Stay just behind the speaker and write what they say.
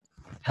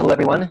Hello,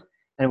 everyone,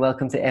 and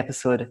welcome to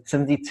episode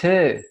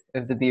 72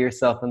 of the Be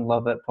Yourself and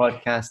Love It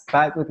podcast.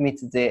 Back with me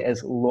today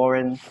is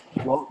Lauren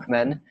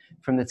Lockman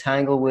from the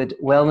Tanglewood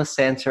Wellness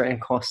Center in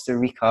Costa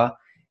Rica.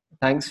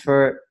 Thanks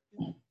for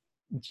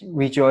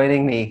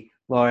rejoining me,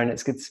 Lauren.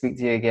 It's good to speak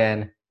to you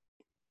again.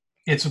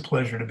 It's a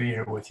pleasure to be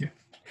here with you.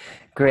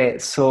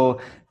 Great. So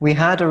we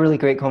had a really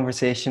great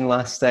conversation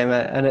last time,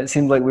 and it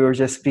seemed like we were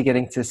just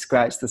beginning to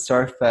scratch the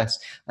surface.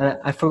 And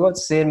I forgot to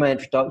say in my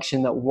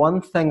introduction that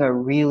one thing I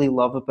really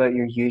love about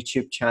your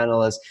YouTube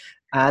channel is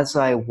as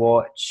I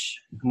watched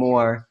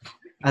more,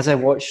 I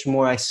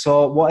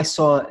saw what I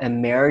saw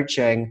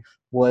emerging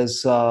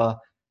was a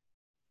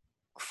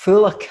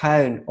full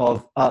account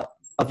of a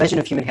vision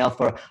of human health,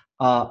 or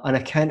an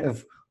account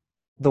of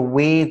the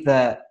way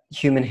that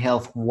human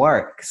health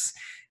works.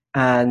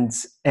 And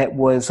it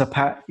was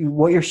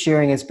what you're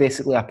sharing is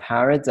basically a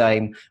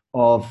paradigm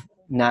of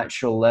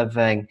natural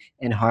living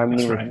in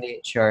harmony with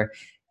nature,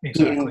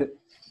 Exactly.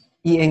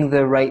 eating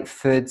the right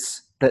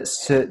foods that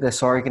suit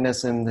this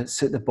organism, that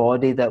suit the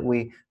body that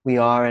we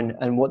are,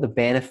 and what the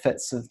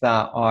benefits of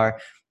that are.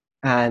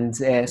 And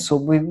so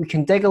we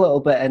can dig a little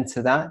bit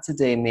into that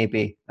today,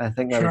 maybe. I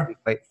think that would be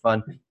quite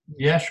fun.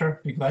 Yeah,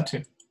 sure. Be glad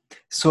to.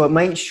 So it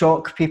might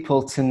shock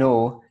people to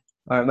know,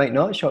 or it might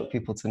not shock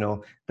people to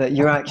know, that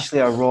you're actually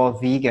a raw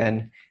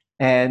vegan.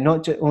 And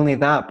not only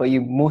that, but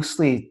you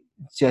mostly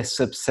just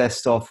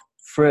subsist off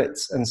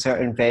fruits and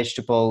certain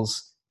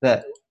vegetables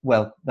that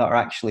are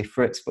actually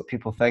fruits, but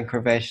people think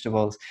are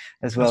vegetables,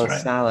 as well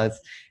as salads.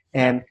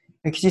 And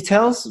could you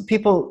tell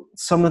people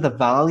some of the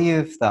value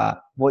of that?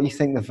 What you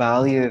think the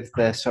value of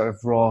the sort of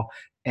raw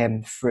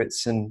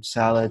fruits and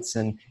salads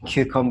and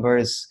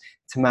cucumbers,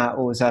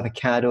 tomatoes,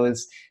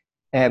 avocados?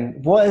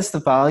 What is the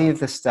value of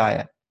this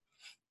diet?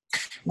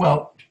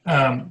 Well,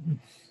 that's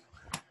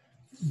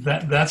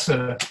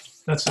an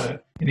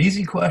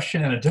easy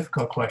question and a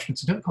difficult question.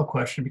 It's a difficult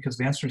question because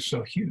the answer is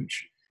so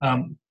huge.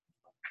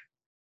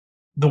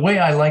 The way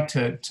I like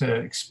to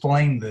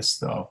explain this,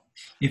 though,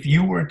 if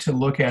you were to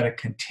look at a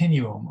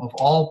continuum of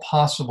all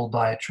possible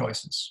diet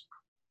choices,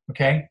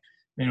 okay,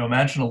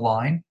 imagine a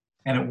line,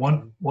 and at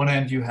one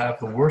end you have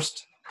the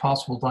worst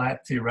possible diet,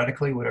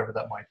 theoretically, whatever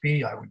that might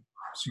be. I would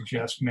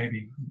suggest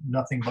maybe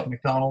nothing but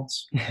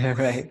McDonald's.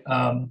 Right.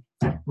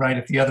 Right.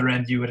 At the other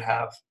end, you would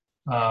have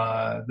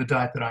the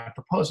diet that I'm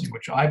proposing,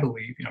 which I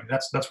believe,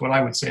 that's what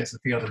I would say is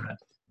at the other end,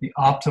 the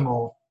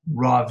optimal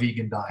raw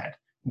vegan diet.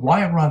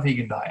 Why a raw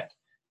vegan diet?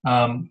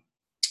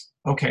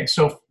 Okay,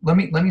 so let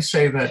me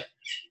say that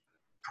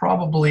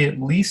probably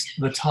at least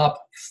the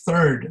top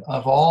third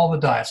of all the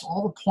diets,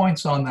 all the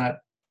points on that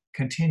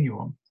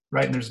continuum,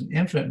 right? And there's an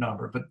infinite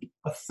number, but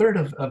a third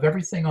of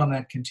everything on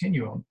that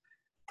continuum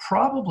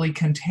probably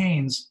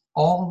contains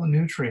all the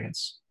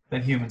nutrients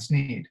that humans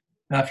need.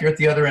 Now, if you're at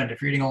the other end,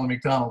 if you're eating only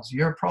McDonald's,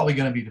 you're probably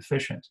going to be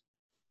deficient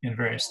in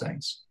various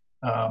things.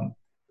 And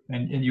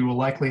you will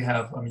likely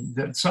have,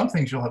 some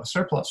things you'll have a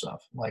surplus of,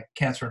 like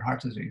cancer and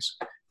heart disease,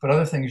 but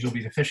other things you'll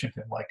be deficient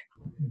in, like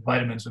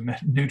vitamins and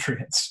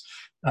nutrients.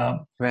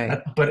 Right.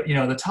 But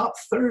the top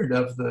third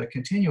of the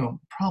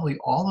continuum, probably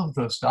all of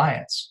those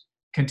diets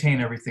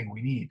contain everything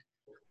we need.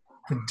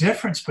 The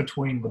difference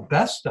between the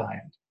best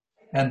diet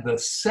and the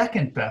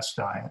second best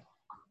diet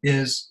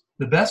is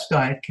the best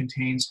diet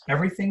contains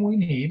everything we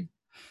need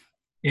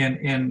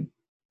in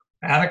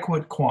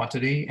adequate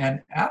quantity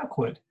and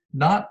adequate,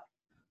 not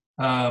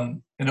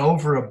an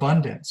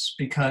overabundance,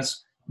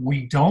 because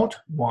we don't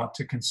want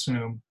to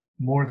consume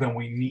more than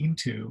we need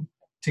to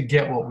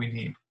get what we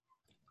need.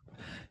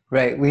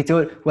 Right. We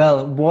don't.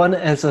 Well, one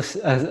is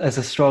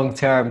a strong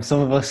term. Some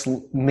of us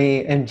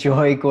may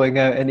enjoy going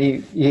out and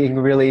eating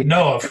really.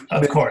 No,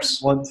 of course.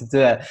 Want to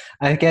do it.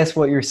 I guess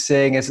what you're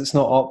saying is it's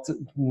not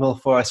optimal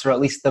for us, or at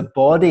least the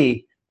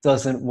body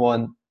doesn't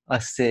want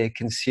us to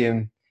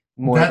consume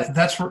more.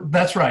 That's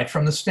right.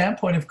 From the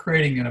standpoint of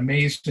creating an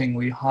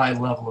amazingly high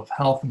level of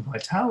health and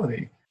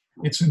vitality,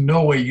 it's in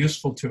no way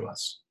useful to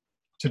us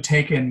to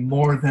take in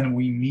more than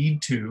we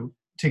need to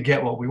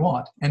get what we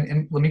want.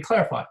 And let me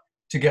clarify,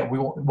 to get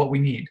what we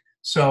need.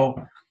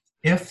 So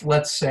if,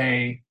 let's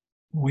say,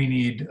 we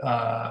need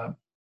 10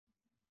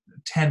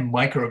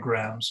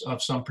 micrograms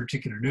of some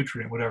particular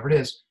nutrient, whatever it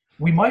is,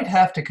 we might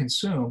have to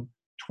consume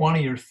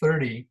 20 or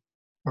 30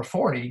 or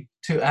 40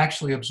 to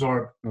actually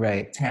absorb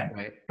 10.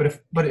 Right.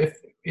 But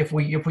if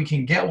we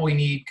can get what we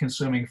need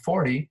consuming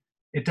 40,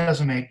 it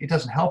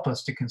doesn't help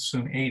us to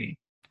consume 80.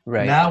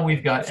 Right. Now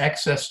we've got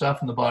excess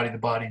stuff in the body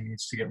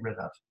needs to get rid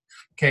of.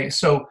 Okay,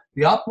 so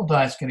the optimal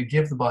diet is going to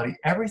give the body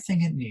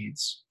everything it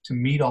needs to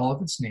meet all of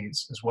its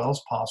needs as well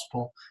as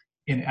possible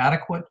in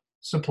adequate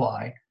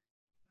supply,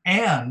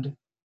 and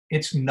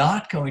it's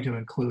not going to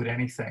include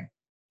anything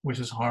which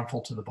is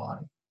harmful to the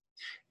body.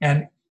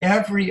 And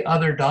every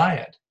other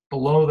diet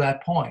below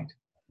that point,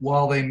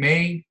 while they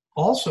may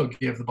also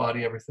give the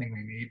body everything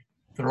they need,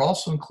 they're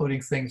also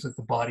including things that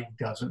the body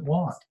doesn't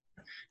want.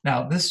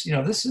 Now, this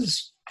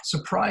is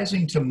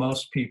surprising to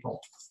most people.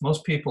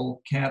 Most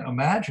people can't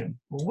imagine,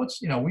 well,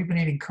 we've been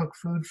eating cooked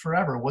food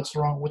forever. What's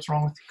wrong with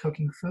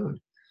cooking food?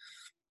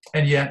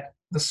 And yet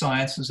the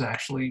science is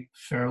actually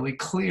fairly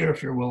clear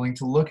if you're willing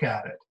to look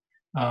at it.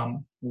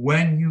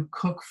 When you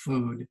cook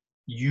food,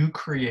 you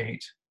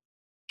create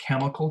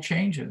chemical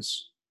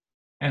changes,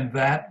 and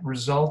that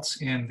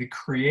results in the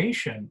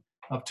creation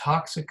of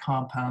toxic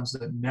compounds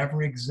that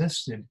never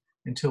existed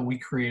until we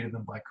created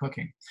them by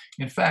cooking.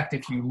 In fact,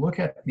 if you look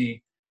at the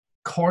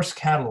course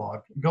catalog,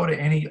 go to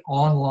any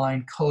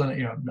online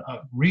culinary,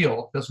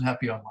 real, doesn't have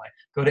to be online,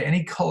 go to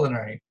any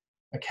culinary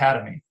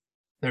academy.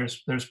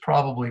 There's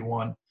probably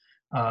one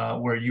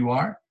where you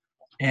are,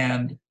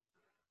 and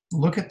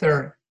look at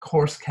their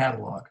course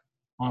catalog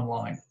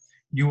online.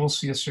 You will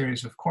see a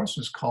series of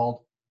courses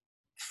called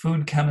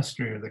food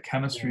chemistry or the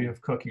chemistry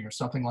of cooking or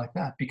something like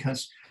that,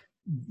 because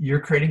you're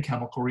creating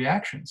chemical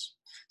reactions.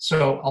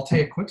 So I'll tell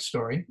you a quick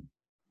story.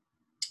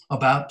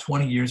 About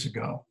 20 years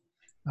ago,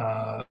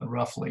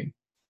 roughly,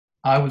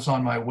 I was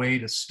on my way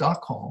to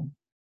Stockholm,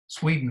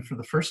 Sweden for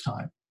the first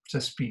time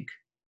to speak.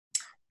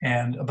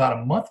 And about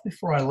a month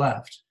before I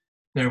left,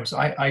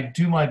 I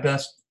do my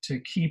best to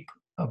keep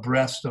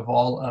abreast of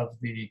all of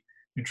the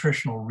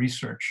nutritional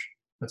research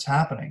that's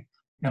happening.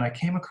 And I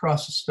came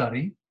across a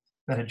study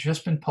that had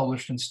just been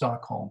published in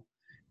Stockholm.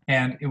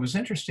 And it was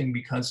interesting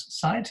because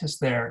scientists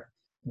there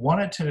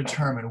wanted to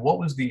determine what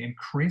was the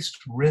increased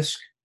risk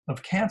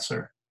of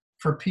cancer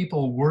for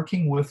people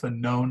working with a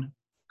known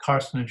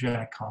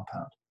carcinogenic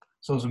compound.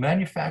 So it was a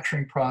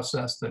manufacturing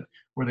process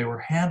where they were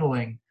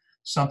handling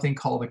something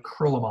called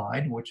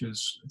acrylamide, which it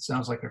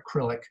sounds like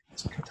acrylic.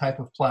 It's a type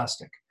of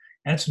plastic,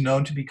 and it's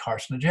known to be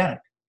carcinogenic.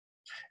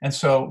 And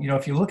so,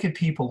 if you look at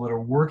people that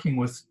are working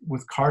with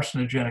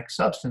carcinogenic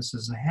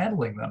substances and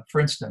handling them,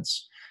 for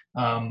instance,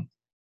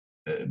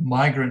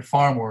 migrant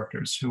farm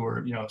workers who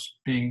are,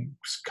 being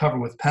covered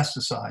with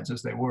pesticides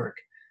as they work,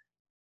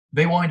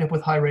 they wind up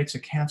with high rates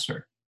of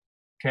cancer.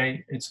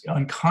 Okay, it's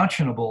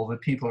unconscionable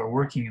that people are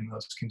working in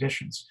those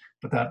conditions,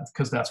 but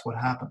because that's what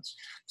happens.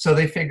 So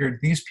they figured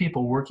these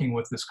people working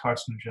with this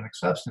carcinogenic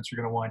substance are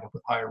going to wind up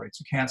with higher rates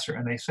of cancer,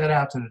 and they set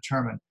out to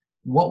determine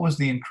what was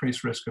the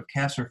increased risk of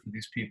cancer for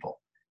these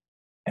people.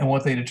 And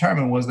what they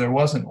determined was there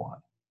wasn't one,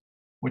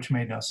 which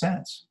made no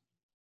sense.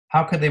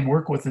 How could they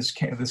work with this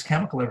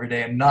chemical every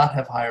day and not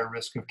have higher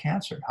risk of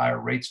cancer, higher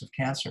rates of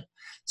cancer?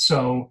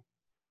 So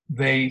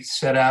they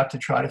set out to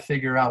try to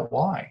figure out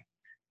why.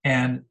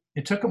 And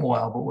it took them a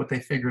while, but what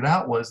they figured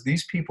out was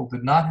these people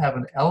did not have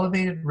an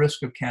elevated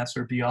risk of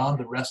cancer beyond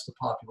the rest of the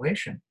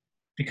population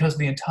because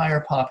the entire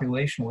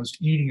population was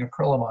eating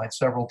acrylamide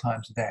several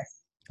times a day.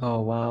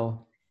 Oh,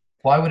 wow.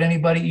 Why would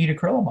anybody eat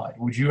acrylamide?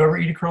 Would you ever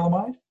eat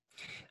acrylamide?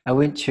 I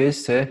wouldn't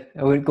choose to.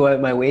 I wouldn't go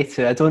out my way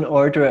to. I don't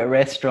order at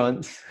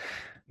restaurants.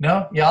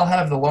 No? Yeah, I'll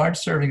have the large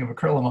serving of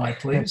acrylamide,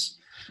 please.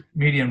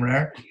 Medium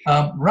rare.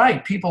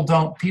 Right, people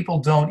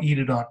don't eat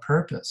it on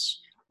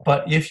purpose.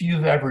 But if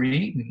you've ever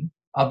eaten,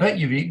 I'll bet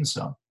you've eaten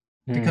some,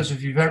 because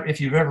if you've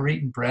ever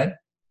eaten bread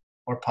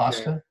or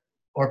pasta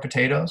or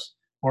potatoes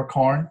or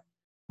corn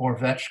or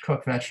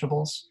cooked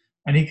vegetables,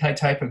 any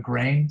type of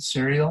grain,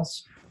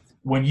 cereals,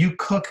 when you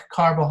cook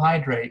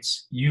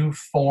carbohydrates, you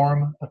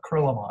form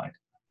acrylamide.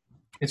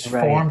 It's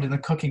formed in the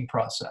cooking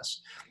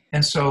process.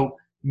 And so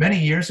many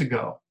years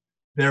ago,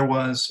 there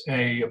was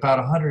about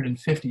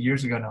 150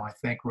 years ago now, I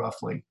think,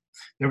 roughly,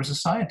 there was a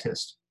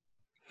scientist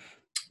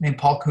named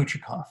Paul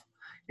Kuchikov.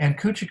 And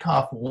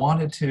Kuchikov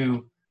wanted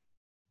to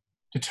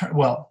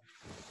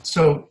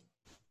so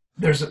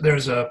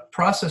there's a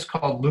process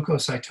called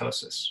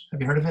leukocytosis. Have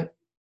you heard of it?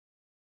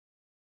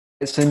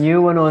 It's a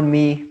new one on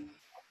me.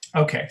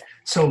 Okay,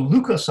 so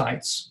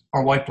leukocytes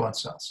are white blood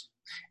cells.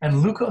 And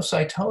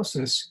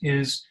leukocytosis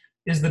is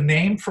the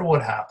name for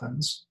what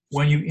happens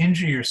when you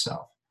injure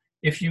yourself.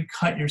 If you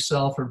cut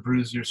yourself or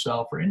bruise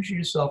yourself or injure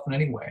yourself in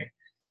any way,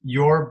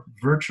 your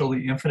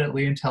virtually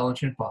infinitely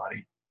intelligent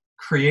body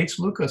creates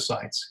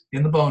leukocytes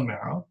in the bone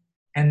marrow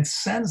and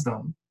sends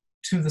them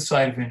to the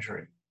site of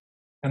injury.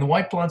 And the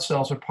white blood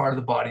cells are part of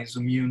the body's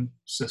immune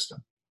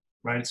system,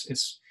 right?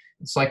 It's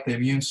like the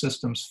immune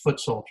system's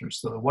foot soldiers.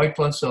 So the white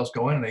blood cells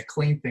go in and they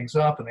clean things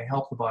up and they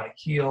help the body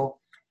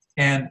heal.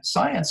 And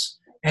science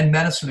and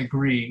medicine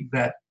agree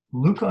that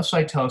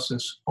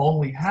leukocytosis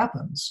only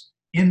happens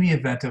in the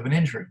event of an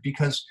injury,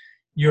 because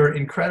your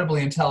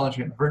incredibly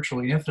intelligent,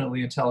 virtually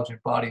infinitely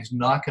intelligent body is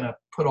not going to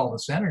put all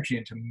this energy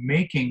into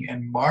making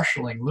and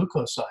marshaling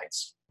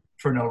leukocytes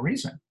for no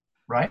reason,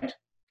 right?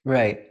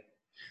 Right.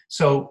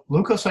 So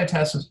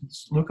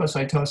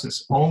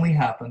leukocytosis only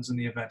happens in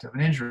the event of an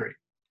injury,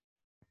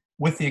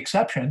 with the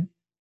exception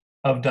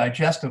of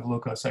digestive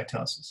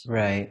leukocytosis.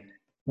 Right.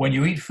 When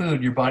you eat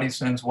food, your body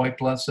sends white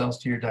blood cells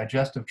to your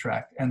digestive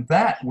tract, and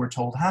that, we're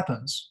told,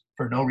 happens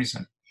for no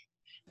reason.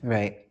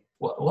 Right.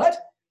 What?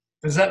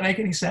 Does that make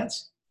any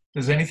sense?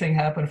 Does anything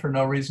happen for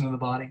no reason in the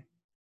body?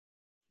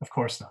 Of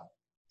course not.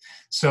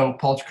 So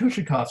Paul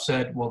Kuchikov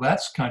said, well,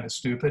 that's kind of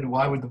stupid.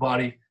 Why would the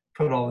body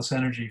put all this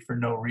energy for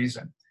no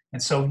reason?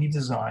 And so he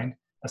designed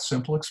a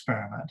simple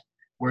experiment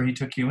where he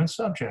took human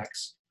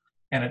subjects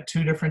and at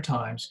 2 different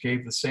times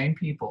gave the same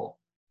people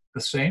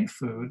the same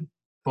food,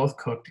 both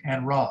cooked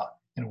and raw.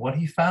 And what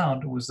he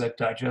found was that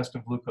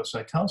digestive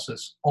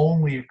leukocytosis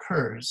only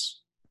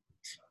occurs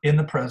in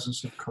the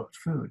presence of cooked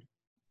food.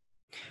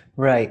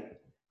 Right.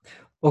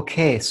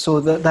 Okay, so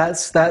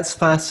that's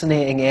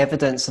fascinating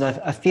evidence, and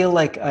I feel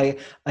like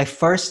I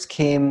first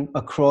came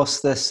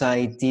across this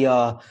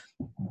idea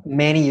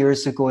many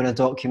years ago in a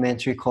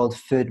documentary called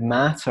Food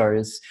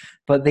Matters,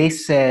 but they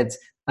said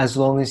as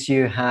long as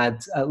you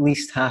had at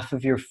least half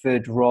of your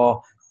food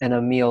raw in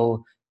a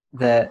meal,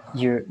 that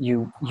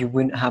you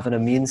wouldn't have an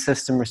immune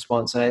system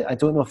response. I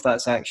don't know if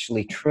that's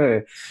actually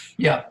true.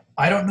 Yeah,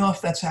 I don't know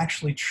if that's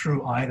actually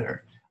true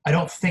either. I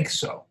don't think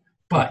so.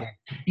 But Okay.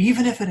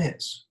 even if it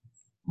is,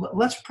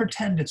 let's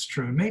pretend it's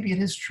true. Maybe it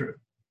is true.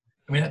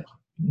 I mean,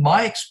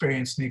 my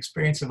experience and the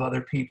experience of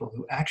other people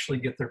who actually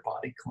get their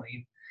body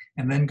clean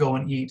and then go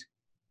and eat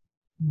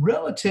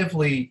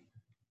relatively,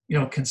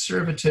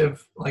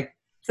 conservative, like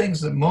things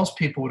that most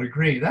people would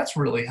agree, that's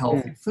really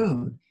healthy Mm,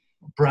 food.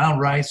 Brown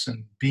rice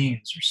and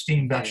beans or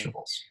steamed mm.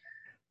 vegetables.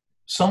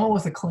 Someone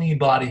with a clean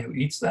body who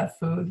eats that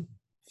food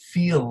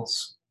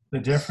feels the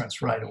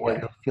difference right Yeah, away.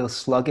 they'll feel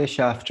sluggish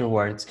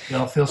afterwards.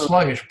 They'll feel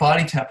sluggish.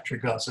 Body temperature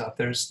goes up.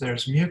 There's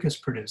mucus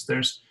produced.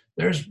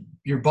 There's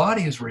your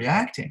body is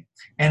reacting,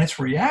 and it's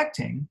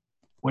reacting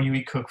when you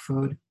eat cooked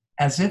food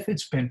as if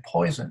it's been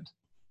poisoned,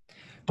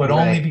 Right. but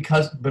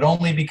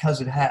only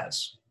because it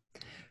has.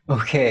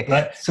 Okay.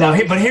 Right now,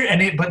 So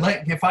but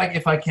like if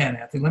I can,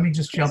 Anthony, let me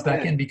just jump please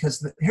back do. in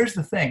because here's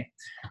the thing: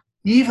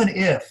 even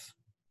if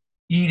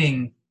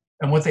eating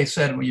and what they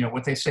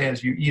say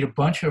is you eat a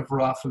bunch of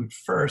raw food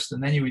first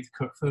and then you eat the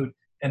cooked food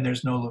and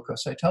there's no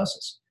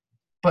leukocytosis.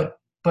 But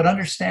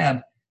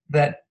understand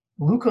that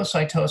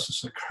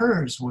leukocytosis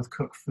occurs with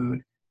cooked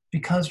food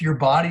because your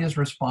body is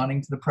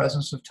responding to the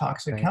presence of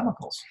toxic Right.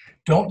 chemicals.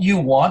 Don't you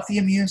want the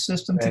immune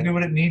system to Right. do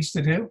what it needs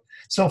to do?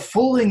 So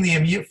fooling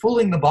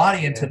the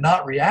body Yeah. into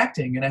not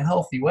reacting in a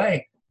healthy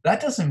way,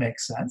 that doesn't make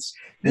sense.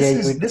 Yeah, This you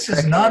is would be this is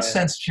tricking it.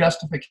 nonsense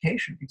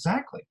justification.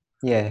 Exactly.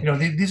 Yeah.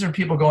 These are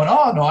people going,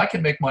 oh, no, I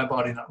can make my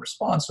body not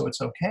respond, so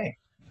it's okay.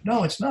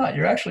 No, it's not.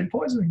 You're actually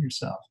poisoning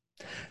yourself.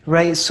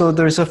 Right, so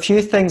there's a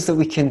few things that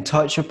we can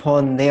touch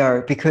upon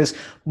there, because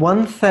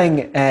one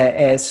thing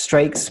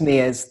strikes me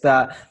is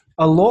that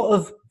a lot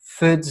of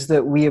foods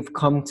that we have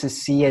come to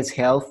see as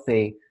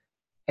healthy,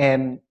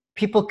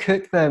 people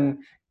cook them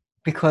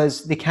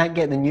because they can't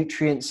get the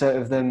nutrients out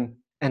of them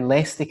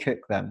unless they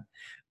cook them.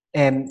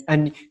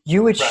 And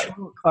you would Right.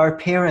 shock our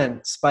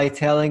parents by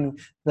telling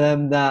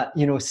them that,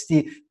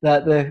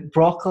 that the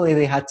broccoli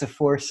they had to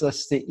force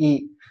us to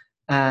eat,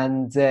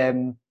 and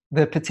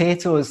the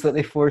potatoes that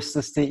they forced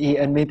us to eat,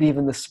 and maybe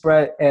even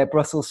the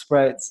Brussels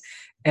sprouts,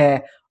 uh,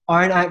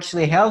 aren't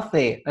actually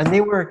healthy, and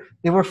they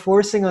were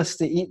forcing us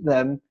to eat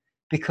them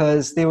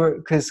because they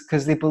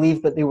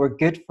believed that they were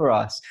good for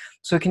us.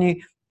 So can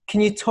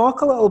you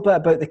talk a little bit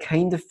about the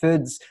kind of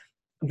foods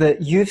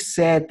that you've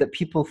said that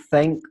people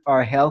think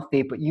are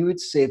healthy, but you would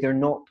say they're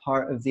not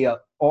part of the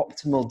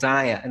optimal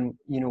diet, and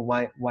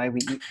why we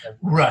eat them?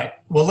 Right.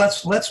 Well,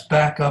 let's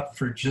back up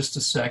for just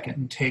a second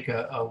and take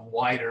a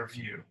wider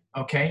view,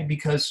 okay?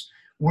 Because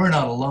we're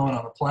not alone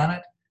on the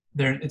planet.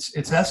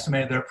 It's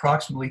estimated there are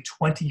approximately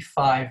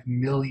 25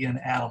 million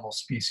animal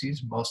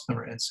species. Most of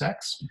them are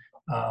insects.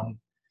 Um,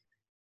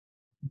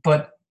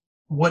 but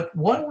one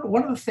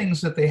of the things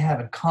that they have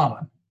in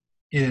common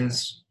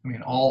is, I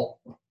mean, all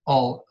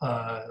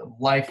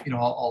life,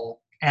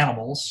 all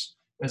animals,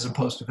 as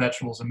opposed to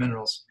vegetables and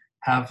minerals,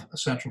 have a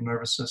central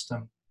nervous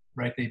system,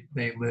 right?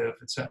 They live,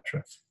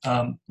 etc.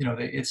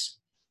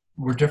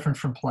 We're different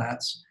from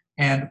plants,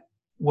 and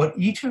what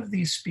each of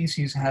these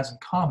species has in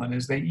common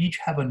is they each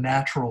have a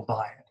natural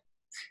diet,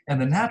 and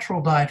the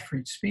natural diet for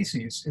each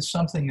species is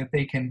something that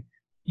they can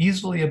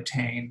easily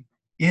obtain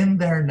in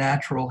their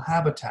natural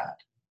habitat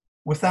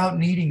without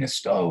needing a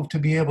stove to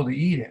be able to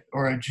eat it,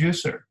 or a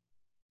juicer,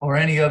 or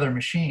any other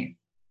machine.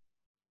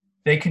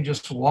 They can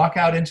just walk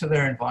out into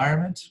their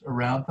environment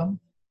around them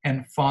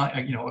and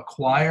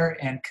acquire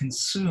and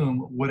consume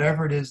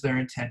whatever it is they're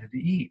intended to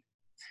eat.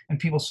 And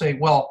people say,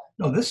 well,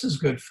 no, this is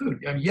good food.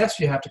 I mean, yes,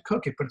 you have to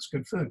cook it, but it's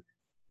good food.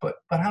 But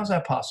how's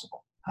that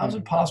possible? How is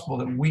it Mm. possible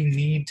that we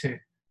need to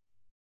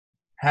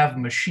have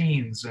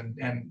machines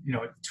and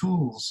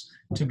tools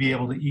to be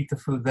able to eat the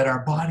food that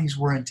our bodies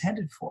were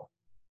intended for?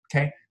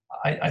 Okay,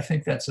 I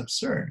think that's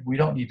absurd. We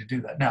don't need to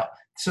do that. Now,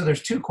 so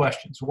there's two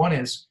questions. One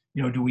is,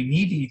 do we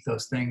need to eat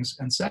those things?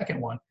 And second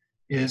one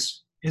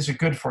is it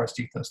good for us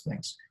to eat those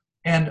things?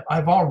 And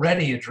I've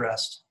already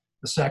addressed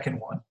the second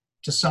one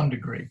to some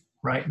degree.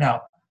 Right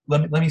now,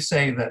 let me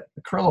say that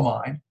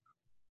acrylamide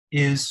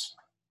is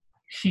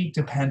heat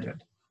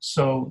dependent.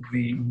 So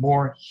the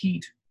more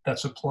heat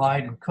that's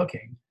applied in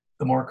cooking,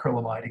 the more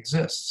acrylamide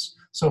exists.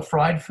 So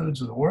fried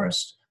foods are the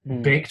worst.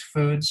 Mm. Baked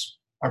foods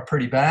are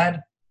pretty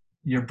bad.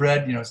 Your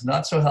bread, is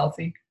not so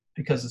healthy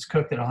because it's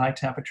cooked at a high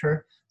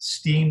temperature.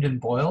 Steamed and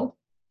boiled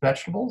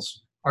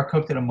vegetables are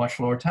cooked at a much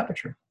lower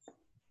temperature,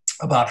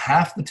 about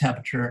half the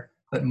temperature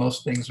that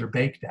most things are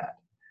baked at.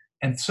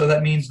 And so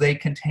that means they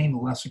contain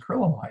less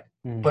acrylamide.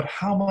 Mm. But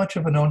how much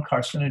of a known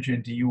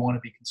carcinogen do you want to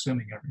be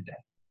consuming every day?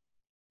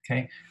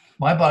 Okay.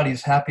 My body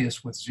is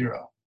happiest with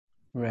zero.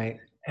 Right.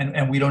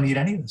 And we don't need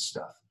any of this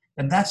stuff.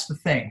 And that's the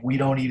thing. We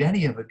don't eat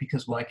any of it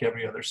because, like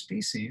every other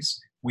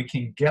species, we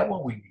can get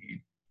what we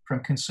need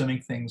from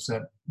consuming things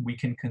that we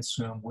can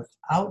consume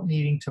without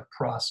needing to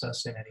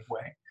process in any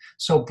way.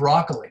 So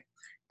broccoli.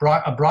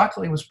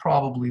 Broccoli was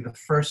probably the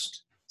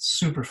first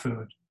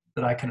superfood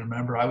that I can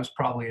remember. I was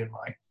probably in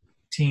my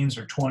teens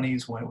or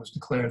 20s when it was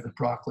declared that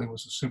broccoli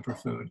was a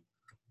superfood.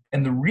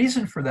 And the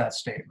reason for that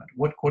statement,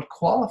 what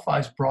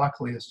qualifies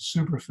broccoli as a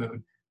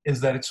superfood, is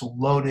that it's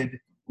loaded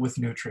with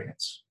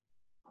nutrients.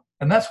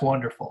 And that's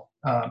wonderful.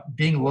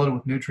 Being loaded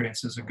with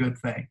nutrients is a good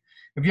thing.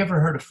 Have you ever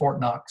heard of Fort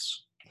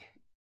Knox?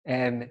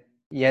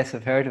 Yes,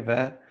 I've heard of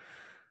it.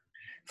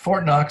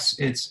 Fort Knox,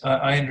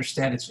 I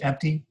understand it's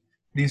empty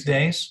these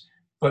days,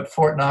 but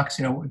Fort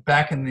Knox,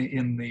 back in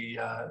the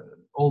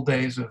old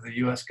days of the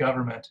U.S.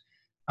 government,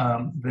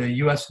 the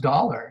U.S.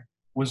 dollar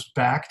was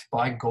backed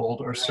by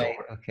gold or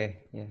silver. Okay.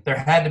 Yeah. There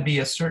had to be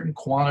a certain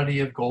quantity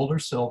of gold or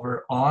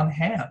silver on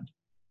hand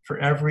for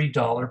every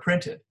dollar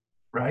printed,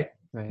 right?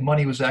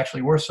 Money was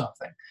actually worth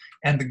something.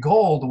 And the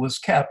gold was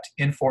kept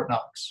in Fort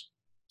Knox.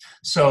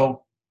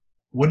 So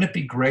wouldn't it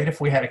be great if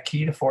we had a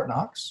key to Fort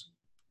Knox?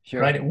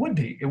 Sure. Right? It would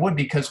be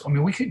because,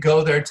 we could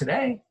go there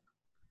today,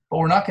 but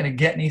we're not going to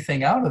get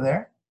anything out of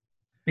there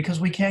because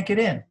we can't get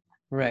in.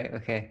 Right.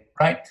 Okay.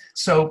 Right?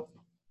 So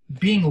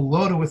being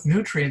loaded with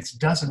nutrients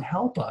doesn't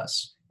help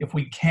us if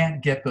we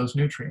can't get those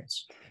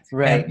nutrients.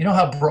 Right. And you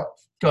know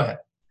go ahead.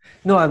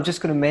 No, I'm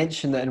just going to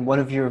mention that in one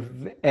of your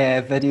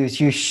videos,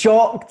 you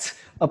shocked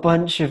a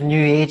bunch of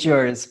New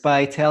Agers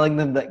by telling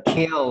them that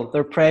kale,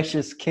 their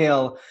precious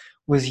kale,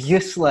 was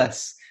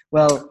useless.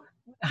 Well,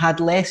 had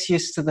less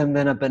use to them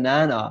than a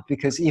banana,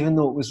 because even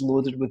though it was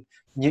loaded with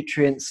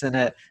nutrients in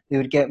it, they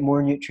would get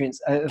more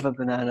nutrients out of a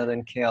banana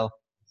than kale.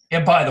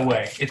 And by the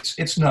way,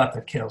 it's not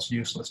that kale's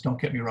useless. Don't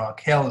get me wrong.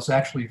 Kale is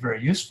actually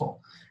very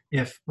useful.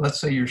 If,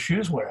 let's say, your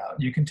shoes wear out,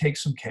 you can take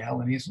some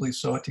kale and easily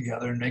sew it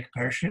together and make a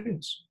pair of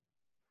shoes.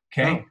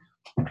 Okay?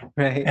 Oh,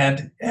 right.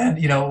 And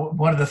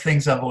one of the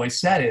things I've always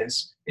said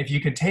is, if you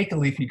could take a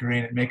leafy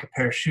green and make a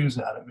pair of shoes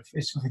out of it,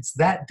 if it's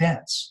that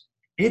dense,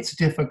 it's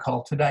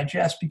difficult to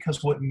digest,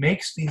 because what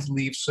makes these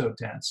leaves so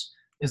dense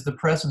is the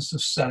presence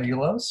of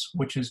cellulose,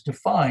 which is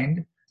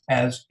defined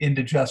as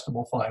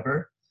indigestible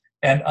fiber,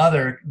 and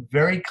other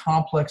very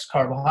complex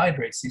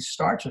carbohydrates, these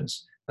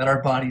starches that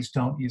our bodies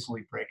don't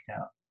easily break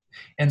down.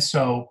 And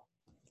so,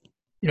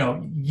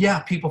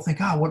 people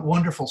think, what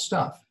wonderful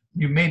stuff.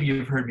 Maybe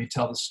you've heard me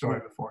tell this story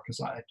before, because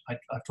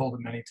I've told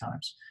it many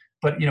times.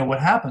 But what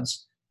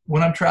happens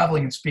when I'm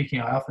traveling and speaking,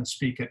 I often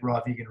speak at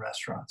raw vegan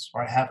restaurants,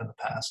 or I have in the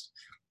past.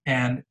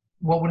 And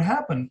what would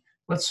happen,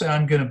 let's say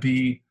I'm going to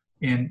be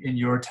in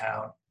your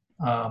town,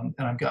 and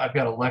I've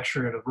got a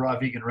lecture at a raw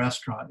vegan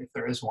restaurant, if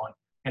there is one,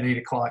 at 8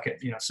 o'clock,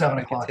 at 7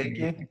 o'clock in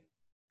the evening.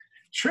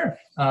 Sure,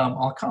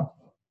 I'll come.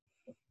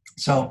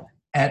 So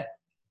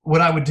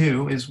what I would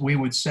do is we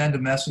would send a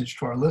message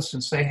to our list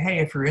and say, hey,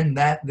 if you're in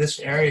this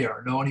area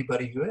or know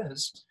anybody who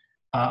is,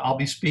 I'll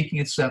be speaking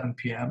at 7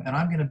 p.m. and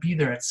I'm going to be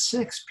there at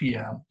 6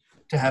 p.m.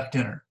 to have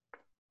dinner,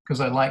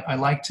 because I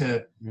like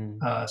to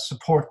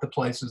support the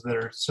places that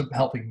are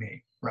helping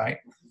me, right?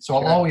 So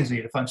I'll always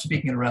eat. If I'm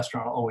speaking at a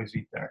restaurant, I'll always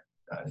eat there,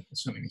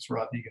 assuming it's a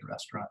raw vegan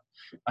restaurant.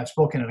 I've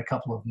spoken at a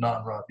couple of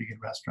non-raw vegan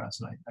restaurants,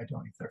 and I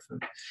don't eat their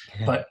food.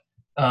 But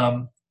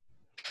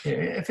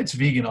if it's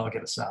vegan, I'll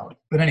get a salad.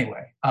 But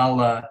anyway, I'll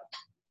let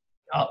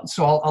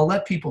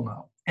people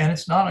know. And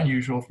it's not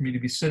unusual for me to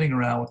be sitting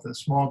around with a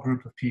small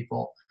group of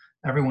people.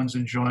 Everyone's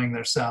enjoying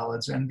their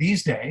salads. And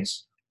these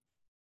days,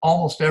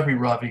 almost every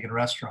raw vegan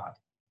restaurant,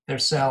 their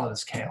salad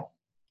is kale.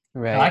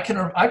 Right.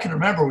 And I can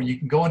remember when you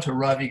can go into a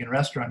raw vegan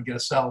restaurant and get a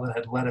salad that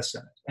had lettuce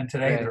in it. And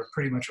today they're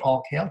pretty much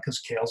all kale, because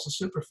kale's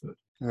a superfood.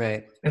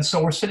 Right. And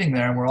so we're sitting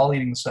there and we're all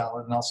eating the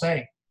salad, and I'll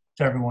say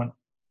to everyone,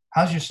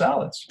 how's your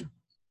salads?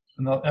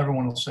 And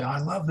everyone will say, I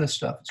love this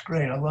stuff. It's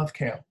great. I love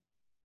kale.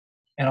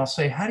 And I'll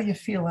say, how do you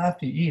feel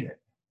after you eat it?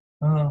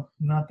 Oh,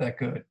 not that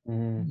good.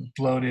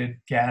 Bloated,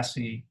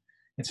 gassy,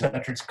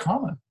 etc. It's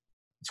common.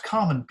 It's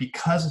common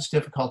because it's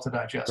difficult to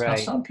digest.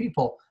 Right. Now,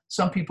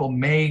 some people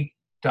may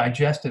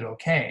digest it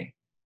okay,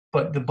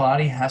 but the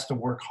body has to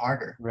work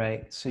harder.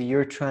 Right. So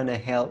you're trying to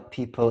help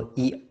people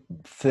eat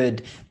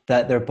food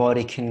that their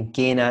body can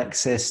gain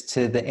access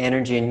to the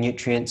energy and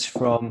nutrients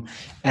from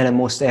in a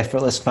most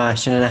effortless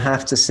fashion. And I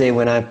have to say,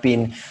 when I've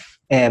been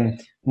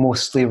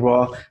mostly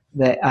raw,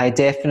 that I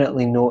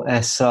definitely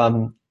notice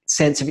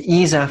sense of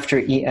ease after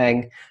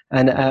eating.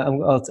 And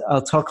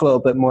I'll talk a little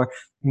bit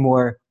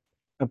more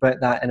about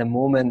that in a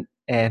moment.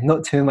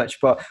 Not too much,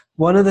 but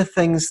one of the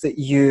things that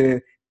you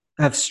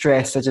have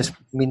stressed, I just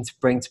mean to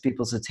bring to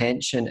people's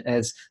attention,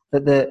 is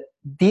that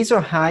these are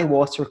high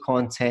water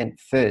content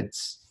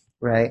foods,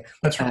 right?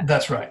 That's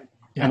right.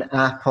 Yeah. An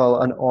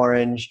apple, an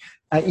orange,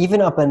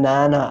 even a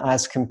banana,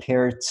 as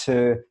compared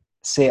to,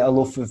 say, a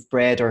loaf of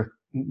bread or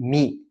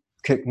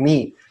cooked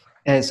meat,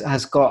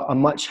 has got a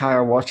much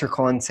higher water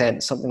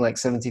content, something like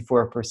 74%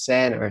 or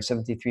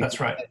 73%.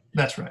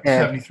 That's right.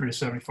 73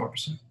 to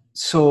 74%.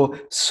 So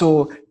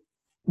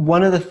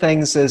one of the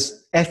things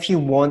is, if you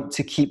want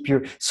to keep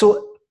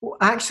Well,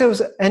 actually, I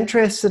was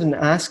interested in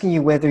asking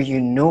you whether you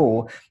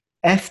know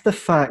if the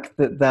fact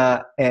that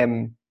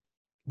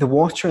the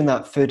water in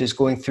that food is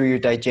going through your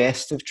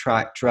digestive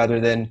tract rather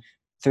than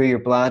through your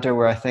bladder,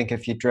 where I think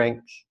if you drink,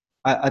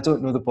 I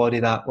don't know the body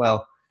that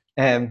well.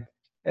 Um,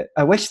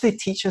 I wish they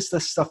teach us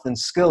this stuff in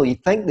school.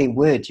 You'd think they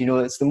would. You know,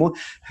 it's the most.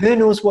 Who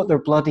knows what their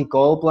bloody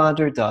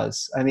gallbladder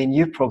does? I mean,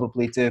 you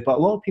probably do, but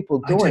a lot of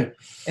people I don't. do.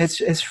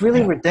 It's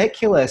really Yeah,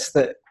 ridiculous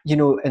that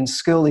in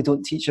school they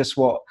don't teach us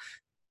what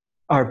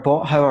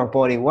how our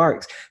body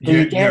works. But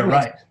you get you're me.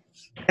 right.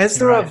 Is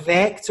You're there a right.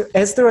 vector?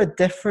 Is there a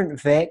different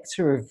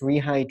vector of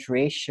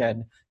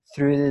rehydration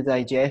through the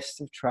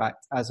digestive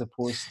tract as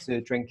opposed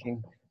to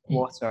drinking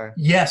water?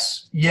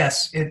 Yes,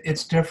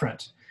 it's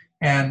different.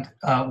 And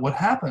what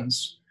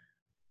happens,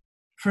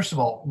 first of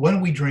all,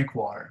 when we drink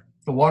water,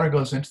 the water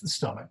goes into the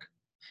stomach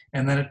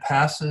and then it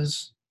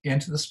passes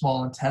into the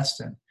small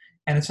intestine.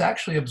 And it's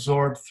actually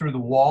absorbed through the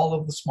wall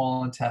of the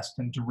small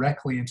intestine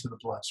directly into the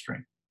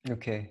bloodstream.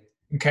 Okay.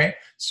 Okay?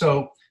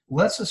 So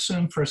let's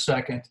assume for a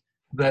second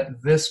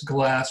that this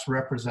glass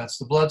represents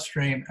the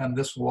bloodstream and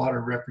this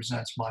water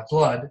represents my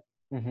blood,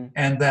 Mm-hmm.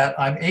 and that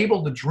I'm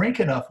able to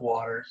drink enough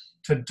water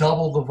to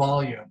double the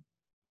volume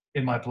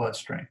in my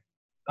bloodstream.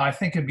 I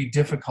think it'd be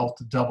difficult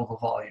to double the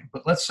volume,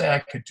 but let's say I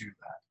could do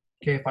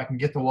that. Okay, if I can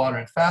get the water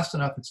in fast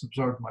enough, it's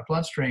absorbed in my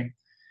bloodstream.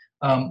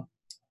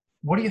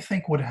 What do you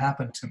think would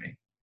happen to me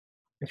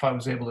if I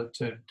was able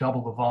to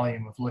double the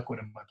volume of liquid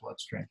in my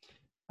bloodstream?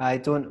 I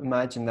don't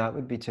imagine that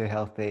would be too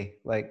healthy.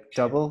 Like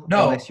double,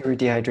 unless No. you were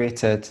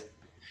dehydrated.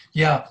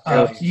 Yeah,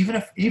 Really?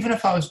 even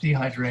if I was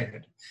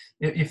dehydrated,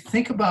 if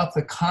think about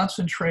the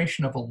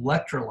concentration of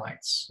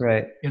electrolytes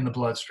Right. in the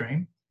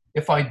bloodstream.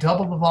 If I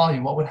double the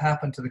volume, what would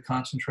happen to the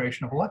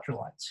concentration of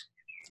electrolytes?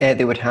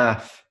 They would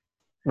half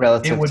It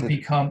relative would to.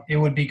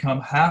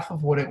 become half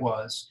of what it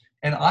was,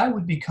 and I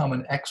would become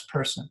an X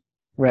person.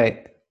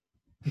 Right.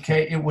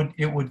 Okay, it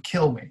would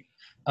kill me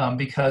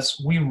because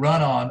we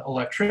run on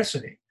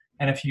electricity,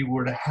 and if you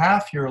were to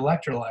half your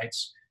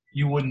electrolytes,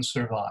 you wouldn't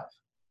survive.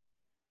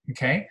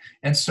 Okay,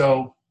 and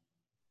so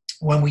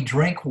when we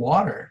drink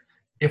water,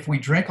 if we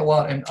drink a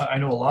lot, and I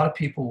know a lot of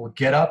people will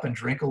get up and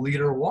drink a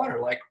liter of water,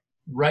 like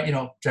right,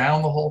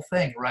 down the whole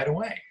thing right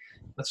away.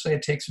 Let's say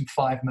it takes them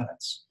 5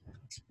 minutes.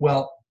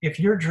 Well, if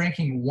you're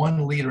drinking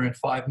 1 liter in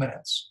 5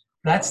 minutes,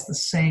 that's the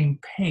same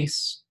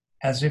pace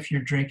as if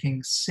you're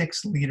drinking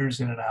 6 liters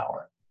in an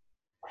hour.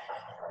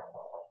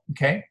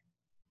 Okay?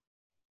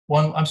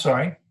 I'm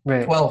sorry,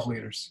 Right. 12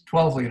 liters.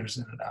 12 liters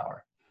in an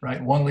hour,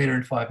 right? 1 liter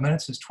in 5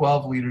 minutes is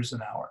 12 liters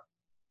an hour.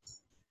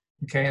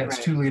 Okay, that's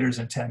Right. 2 liters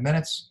in 10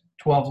 minutes,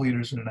 12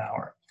 liters in an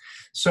hour.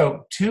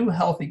 So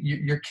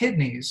your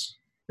kidneys,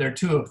 there are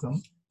two of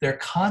them, they're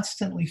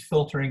constantly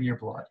filtering your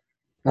blood.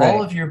 All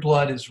Right. of your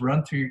blood is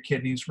run through your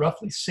kidneys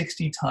roughly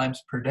 60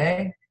 times per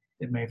day.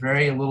 It may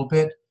vary a little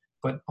bit,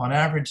 but on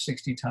average,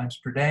 60 times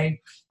per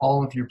day,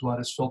 all of your blood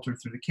is filtered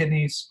through the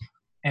kidneys.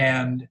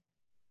 And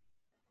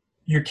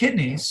your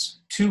kidneys,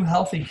 two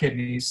healthy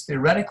kidneys,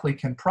 theoretically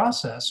can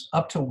process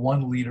up to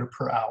 1 liter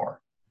per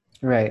hour.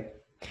 Right.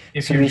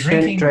 If So you're we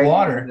shouldn't drinking drink more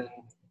water, than we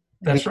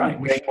that's right.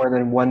 shouldn't drink more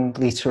than 1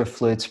 liter of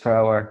fluids per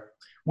hour.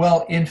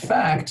 Well, in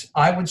fact,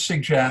 I would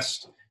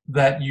suggest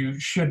that you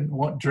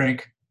shouldn't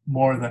drink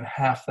more than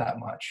half that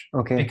much.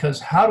 Okay. Because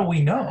how do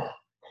we know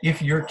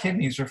if your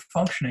kidneys are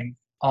functioning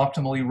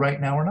optimally right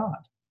now or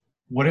not?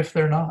 What if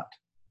they're not?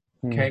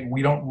 Hmm. Okay,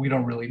 we don't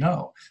really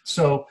know.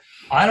 So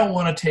I don't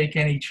want to take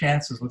any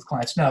chances with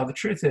clients. Now, the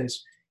truth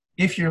is,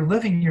 if you're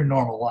living your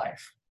normal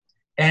life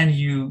and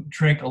you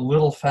drink a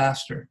little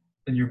faster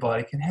than your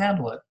body can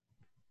handle it,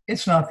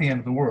 it's not the end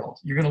of the world.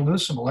 You're going to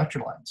lose some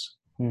electrolytes.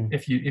 Hmm.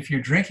 If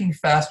you're drinking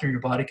faster, your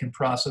body can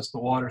process the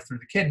water through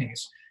the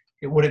kidneys.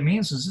 What it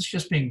means is it's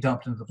just being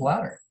dumped into the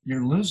bladder.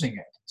 You're losing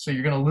it. So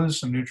you're going to lose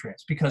some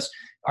nutrients because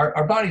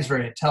our body is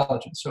very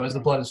intelligent. So as the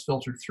blood is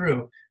filtered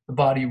through, the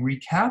body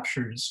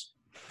recaptures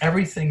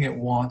everything it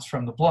wants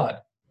from the blood,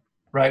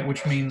 right?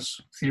 Which means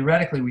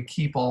theoretically we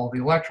keep all the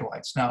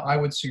electrolytes. Now, I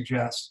would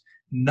suggest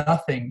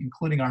nothing,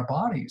 including our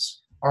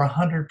bodies, are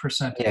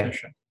 100% Yeah.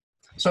 efficient.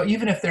 So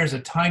even if there's a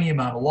tiny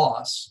amount of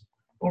loss,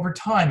 over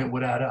time it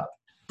would add up.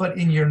 But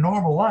in your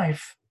normal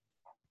life,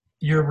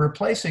 you're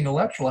replacing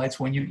electrolytes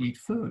when you eat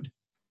food.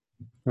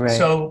 Right.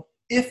 So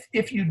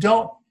if you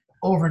don't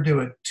overdo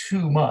it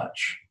too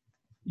much,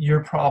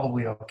 you're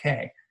probably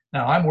okay.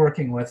 Now I'm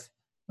working with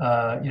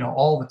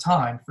all the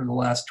time for the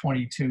last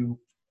 22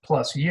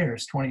 plus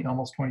years,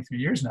 almost 23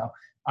 years now.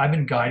 I've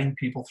been guiding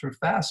people through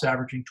fasts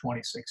averaging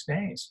 26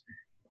 days.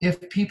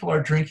 If people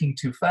are drinking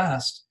too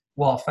fast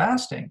while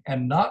fasting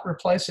and not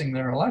replacing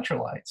their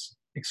electrolytes,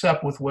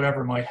 except with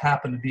whatever might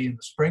happen to be in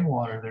the spring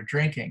water they're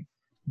drinking,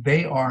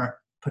 they are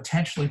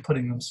potentially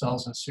putting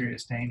themselves in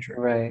serious danger.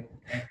 Right.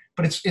 Okay?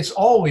 But it's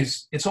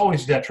always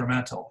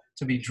detrimental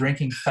to be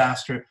drinking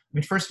faster. I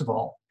mean, first of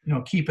all,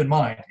 keep in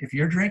mind, if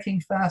you're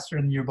drinking faster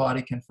than your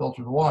body can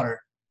filter the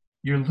water,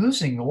 you're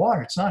losing the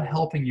water. It's not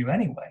helping you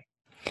anyway.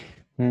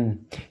 Mm.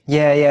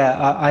 Yeah,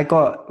 yeah. I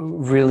got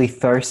really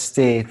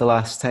thirsty the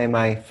last time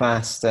I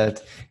fasted.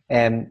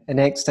 The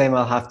next time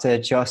I'll have to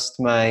adjust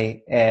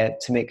my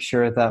to make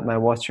sure that my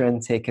water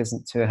intake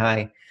isn't too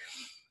high.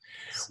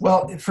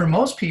 Well, for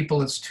most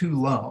people, it's too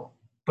low.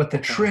 But the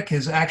Okay. trick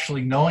is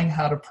actually knowing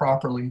how to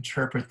properly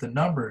interpret the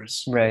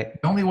numbers. Right,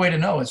 The only way to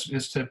know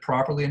is to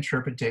properly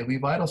interpret daily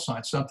vital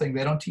signs, something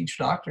they don't teach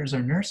doctors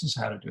or nurses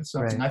how to do. It's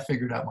something right. I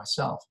figured out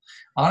myself.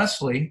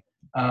 Honestly,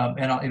 I'm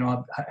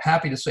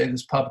happy to say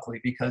this publicly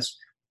because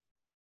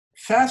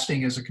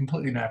fasting is a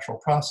completely natural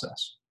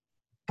process.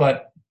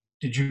 But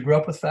did you grow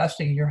up with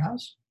fasting in your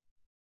house?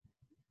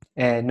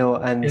 No,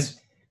 and Is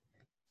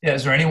Yeah,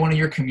 is there anyone in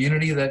your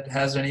community that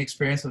has any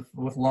experience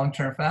with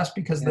long-term fast?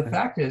 Because the yeah,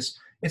 fact is,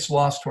 it's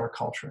lost to our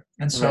culture.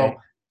 And right. so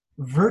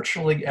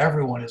virtually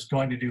everyone is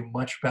going to do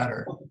much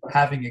better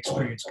having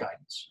experienced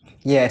guidance.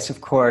 Yes, of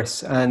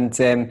course. And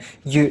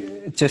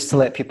you, just to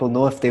let people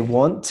know, if they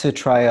want to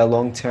try a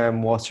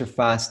long-term water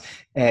fast,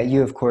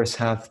 you of course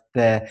have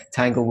the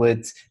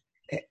Tanglewood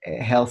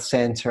Health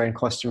Center in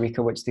Costa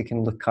Rica, which they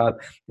can look up,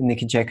 and they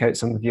can check out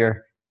some of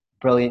your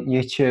brilliant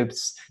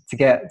YouTubes to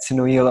get to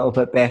know you a little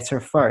bit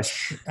better first.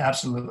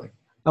 Absolutely.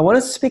 I want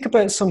to speak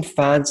about some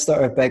fads that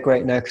are big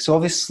right now, because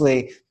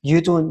obviously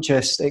you don't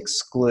just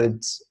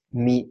exclude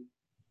meat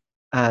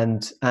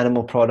and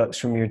animal products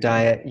from your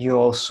diet. You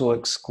also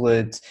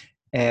exclude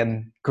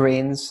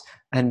grains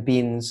and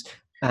beans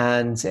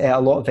and a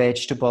lot of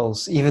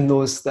vegetables, even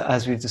those that,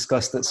 as we've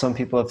discussed, that some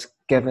people have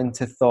given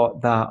to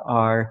thought that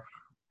are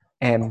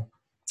um,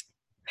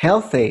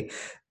 healthy.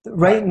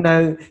 Right Right.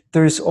 now,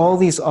 there's all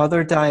these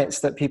other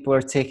diets that people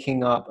are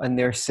taking up, and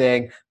they're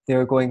saying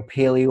they're going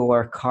paleo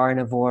or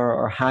carnivore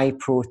or high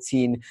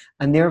protein,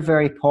 and they're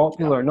very Yeah.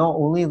 popular. Not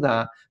only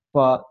that,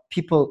 but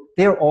people,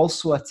 they're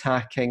also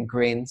attacking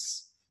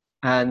grains,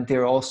 and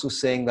they're also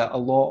saying that a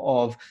lot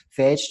of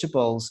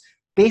vegetables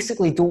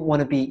basically don't want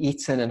to be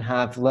eaten and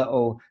have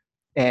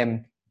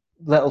um,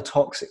 little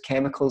toxic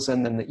chemicals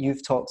in them that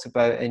you've talked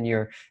about in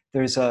your.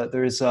 There's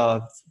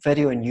a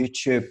video on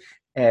YouTube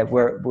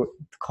where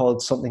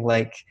called something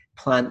like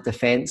plant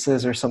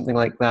defenses or something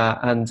like that.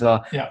 And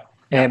Yeah.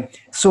 Yeah.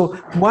 so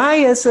why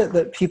is it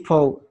that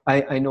people,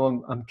 I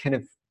know I'm kind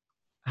of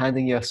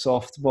handing you a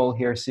softball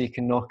here so you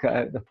can knock it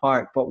out of the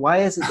park, but why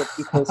is it that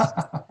people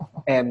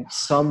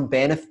some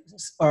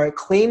benefits or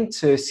claim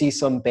to see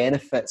some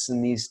benefits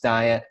in these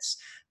diets,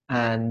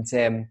 and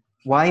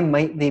why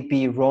might they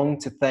be wrong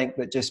to think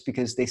that just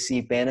because they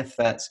see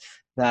benefits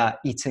that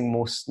eating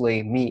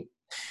mostly meat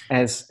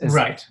is the way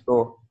Right. to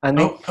go? And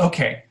they, Oh,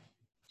 okay.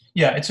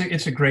 Yeah,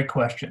 it's a great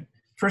question.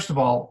 First of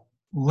all,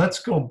 let's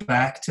go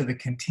back to the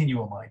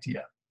continuum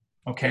idea.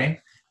 Okay.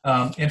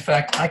 In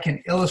fact, I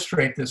can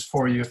illustrate this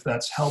for you if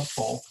that's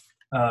helpful.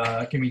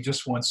 Give me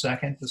just 1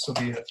 second. This will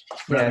be a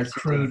rather yes,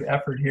 crude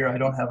effort here. I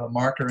don't have a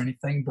mark or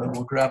anything, but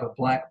we'll grab a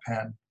black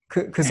pen.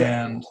 because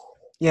And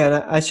yeah, and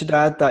I should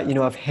add that,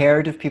 I've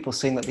heard of people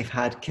saying that they've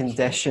had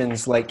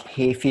conditions like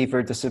hay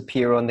fever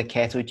disappear on the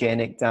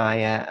ketogenic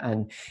diet,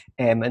 and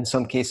in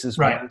some cases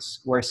right,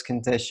 worse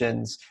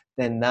conditions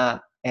than that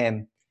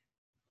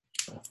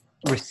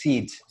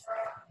recede.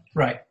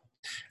 right.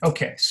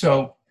 Okay.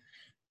 So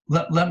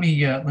let me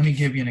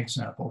give you an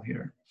example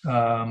here.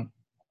 All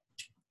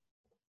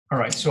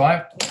right. So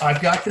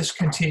I've got this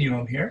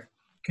continuum here.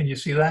 Can you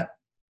see that?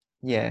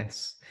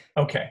 Yes.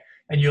 Okay.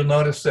 And you'll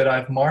notice that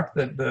I've marked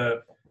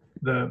the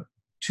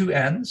two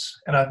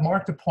ends, and I've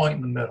marked a point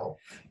in the middle.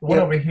 The one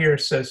Yep. over here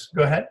says,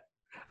 go ahead.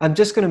 I'm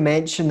just going to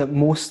mention that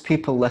most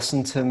people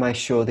listen to my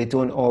show. They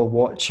don't all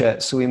watch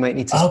it, so we might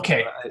need to spell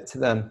Okay. it out to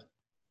them.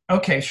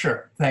 Okay,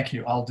 sure. Thank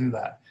you. I'll do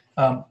that.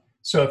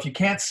 So if you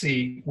can't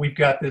see, we've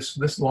got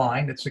this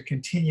line. It's a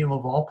continuum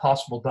of all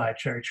possible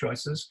dietary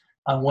choices.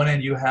 On one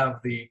end, you have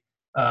the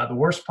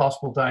worst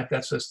possible diet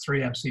that says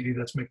 3 MCD.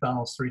 That's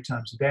McDonald's 3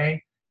 times a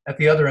day. At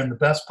the other end, the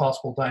best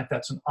possible diet.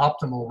 That's an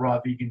optimal raw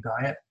vegan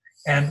diet.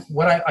 And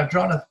what I've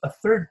drawn a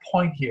third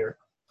point here,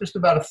 just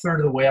about a third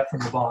of the way up from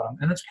the bottom.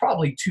 And it's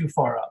probably too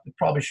far up. It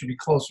probably should be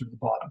closer to the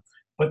bottom.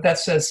 But that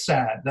says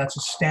SAD. That's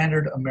a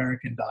standard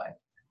American diet.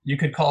 You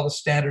could call it a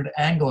standard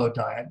Anglo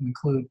diet and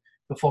include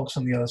the folks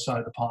on the other side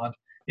of the pond.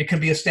 It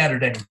can be a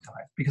standard any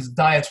diet because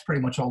diets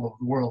pretty much all over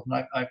the world,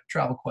 and I've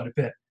traveled quite a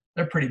bit.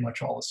 They're pretty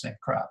much all the same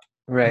crap.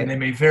 I mean, Right. they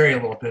may vary a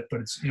little bit,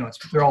 but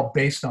they're all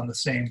based on the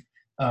same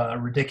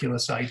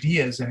ridiculous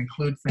ideas and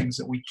include things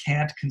that we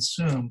can't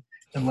consume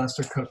unless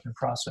they're cooked and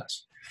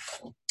processed.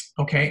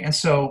 Okay, and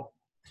so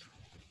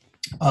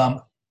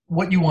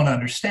what you want to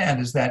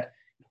understand is that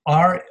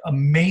our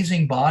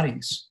amazing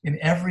bodies in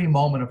every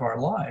moment of our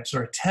lives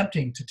are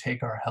attempting to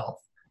take our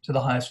health to the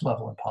highest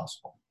level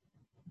possible,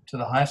 to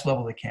the highest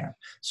level they can.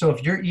 So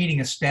if you're eating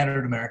a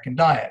standard American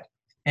diet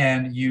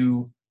and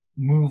you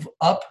move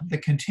up the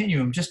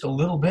continuum just a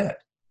little bit,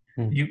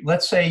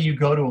 let's say you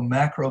go to a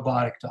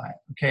macrobiotic diet.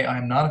 Okay, I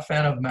am not a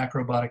fan of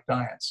macrobiotic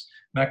diets.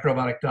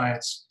 Macrobiotic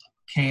diets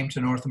came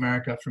to North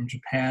America from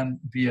Japan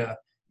via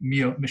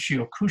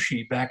Michio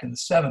Kushi back in the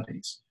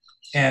 70s.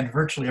 And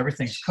virtually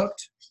everything's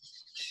cooked.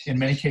 in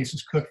many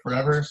cases cooked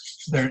forever.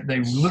 They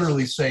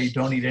literally say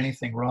don't eat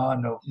anything raw,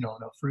 no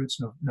fruits,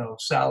 no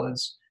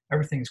salads,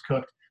 everything's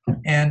cooked.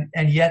 And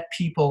yet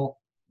people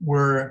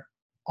were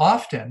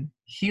often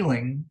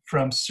healing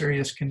from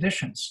serious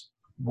conditions.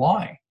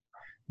 Why?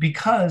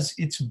 Because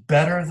it's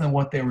better than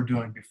what they were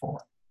doing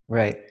before.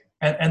 Right.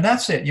 And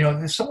that's it.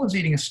 If someone's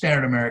eating a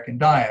standard American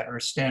diet or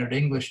a standard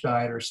English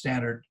diet or a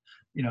standard,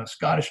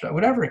 Scottish diet,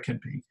 whatever it could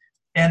be,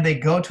 and they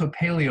go to a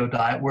paleo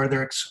diet where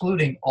they're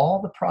excluding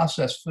all the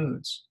processed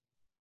foods,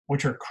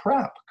 which are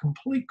crap,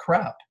 complete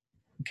crap.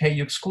 Okay,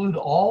 you exclude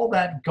all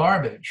that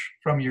garbage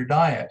from your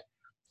diet,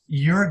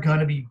 you're going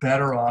to be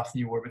better off than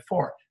you were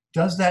before.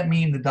 Does that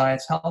mean the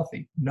diet's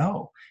healthy?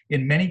 No.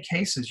 In many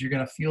cases, you're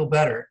going to feel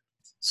better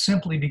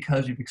simply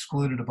because you've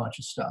excluded a bunch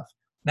of stuff.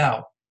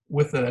 Now,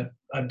 with a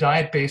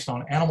diet based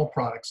on animal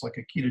products, like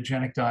a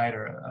ketogenic diet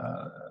or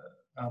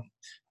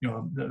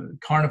the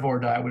carnivore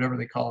diet, whatever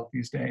they call it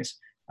these days,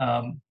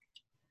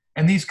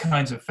 and these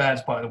kinds of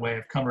fads, by the way,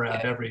 have come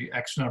around every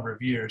X number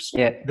of years.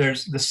 Yeah.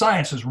 The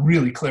science is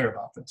really clear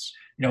about this.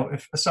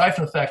 If aside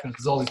from the fact that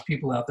there's all these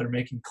people out there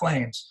making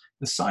claims,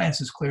 the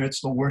science is clear. It's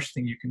the worst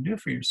thing you can do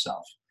for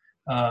yourself.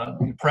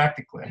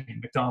 Practically, I mean,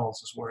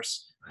 McDonald's is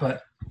worse,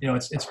 but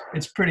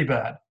it's pretty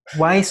bad.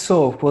 Why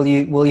so? Will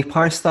you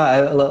parse that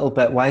out a little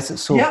bit? Why is it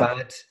so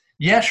bad?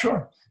 Yeah,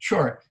 sure.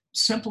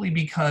 Simply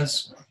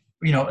because,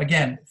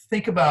 again,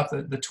 think about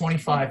the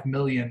 25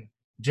 million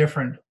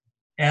different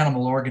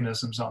animal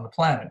organisms on the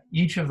planet.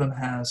 Each of them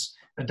has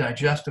a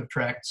digestive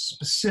tract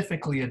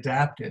specifically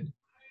adapted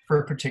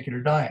for a particular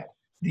diet.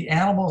 The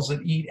animals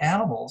that eat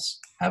animals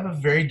have a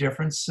very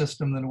different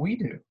system than we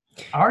do.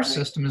 Our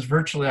system is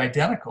virtually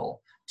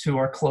identical to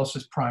our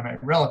closest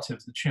primate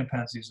relatives, the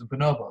chimpanzees and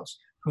bonobos,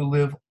 who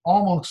live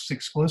almost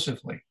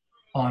exclusively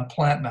on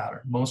plant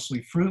matter,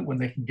 mostly fruit when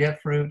they can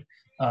get fruit,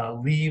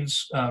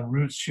 leaves,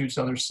 roots, shoots,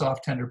 other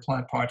soft, tender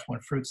plant parts when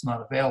fruit's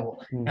not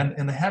available. And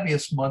in the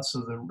heaviest months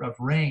of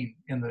rain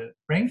in the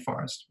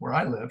rainforest where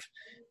I live,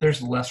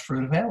 there's less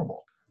fruit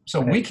available. So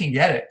we can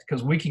get it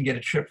because we can get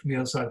it shipped from the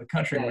other side of the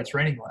country where it's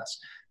raining less.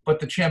 But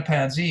the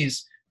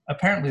chimpanzees,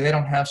 apparently they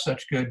don't have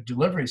such good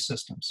delivery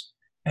systems.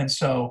 And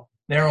so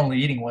they're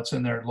only eating what's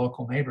in their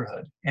local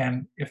neighborhood.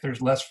 And if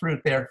there's less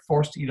fruit, they're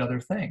forced to eat other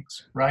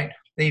things, right?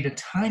 They eat a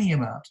tiny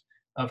amount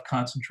of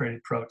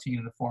concentrated protein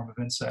in the form of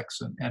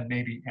insects and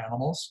maybe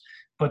animals.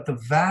 But the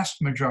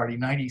vast majority,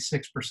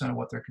 96% of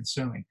what they're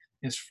consuming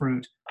is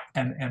fruit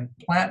and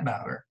plant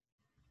matter.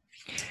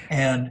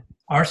 And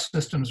our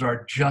systems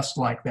are just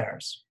like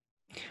theirs.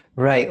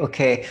 Right.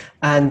 Okay.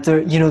 And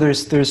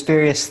there's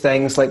various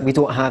things, like we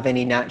don't have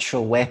any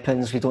natural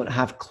weapons. We don't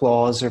have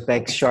claws or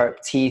big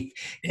sharp teeth.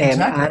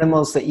 Exactly.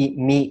 Animals that eat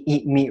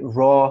meat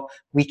raw.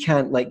 We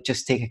can't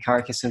just take a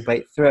carcass and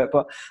bite through it.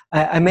 But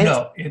I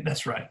meant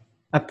that's right.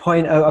 I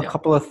point out a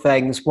couple of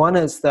things. One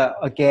is that,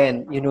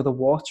 again, the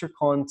water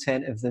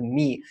content of the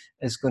meat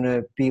is going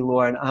to be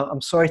lower. And I'm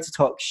sorry to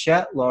talk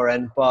shit,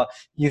 Lauren, but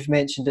you've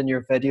mentioned in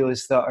your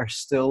videos that our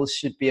stools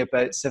should be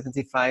about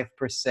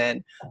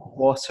 75%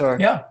 water.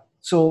 Yeah.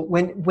 So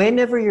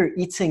whenever you're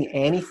eating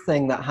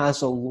anything that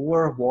has a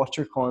lower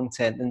water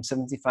content than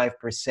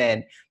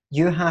 75%,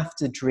 you have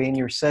to drain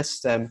your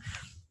system.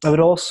 I would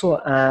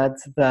also add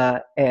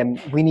that I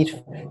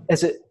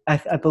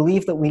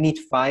believe that we need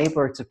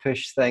fiber to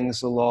push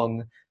things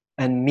along,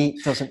 and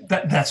meat doesn't.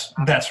 That's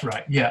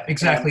right. Yeah,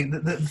 exactly.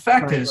 The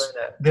fact is,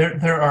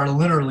 there are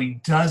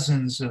literally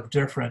dozens of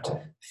different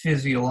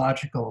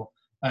physiological,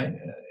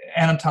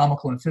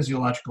 anatomical and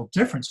physiological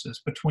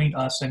differences between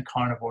us and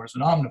carnivores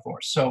and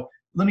omnivores. So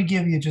let me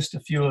give you just a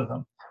few of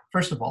them.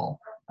 First of all,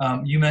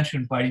 you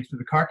mentioned biting through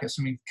the carcass.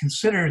 I mean,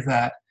 consider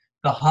that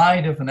the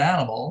hide of an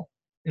animal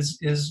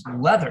is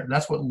leather.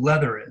 That's what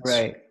leather is.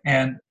 Right.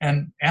 And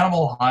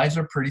animal hides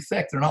are pretty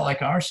thick. They're not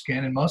like our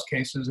skin in most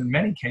cases. In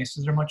many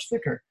cases, they're much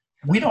thicker.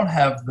 We don't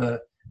have the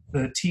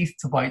teeth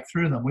to bite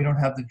through them. We don't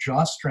have the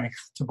jaw strength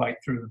to bite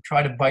through them.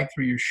 Try to bite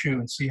through your shoe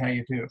and see how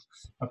you do.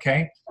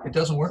 Okay? It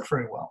doesn't work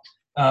very well.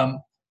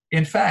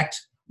 In fact,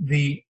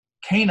 the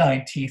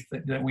canine teeth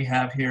that we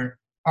have here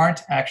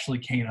aren't actually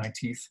canine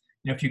teeth.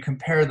 If you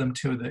compare them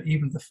to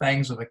even the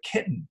fangs of a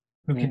kitten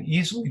who can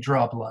easily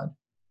draw blood,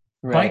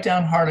 bite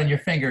down hard on your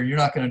finger, you're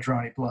not going to draw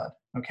any blood.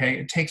 Okay?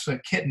 It takes a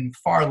kitten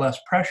far less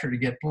pressure to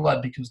get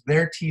blood because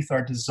their teeth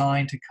are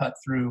designed to cut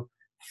through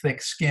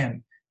thick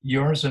skin.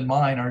 Yours and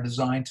mine are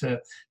designed to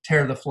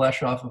tear the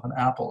flesh off of an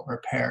apple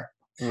or pear.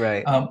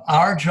 Right.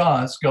 Our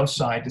jaws go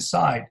side to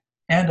side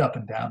and up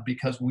and down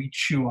because we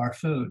chew our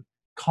food.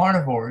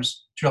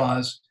 Carnivores'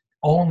 jaws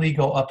only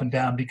go up and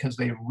down because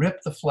they rip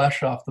the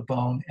flesh off the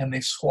bone and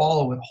they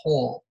swallow it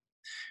whole.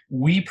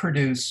 We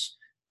produce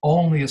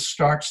only a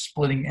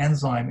starch-splitting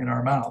enzyme in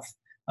our mouth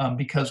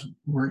because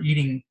we're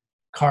eating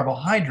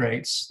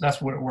carbohydrates.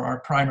 That's what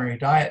our primary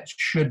diet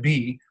should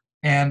be.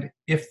 And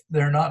if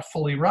they're not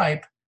fully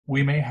ripe,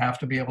 we may have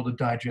to be able to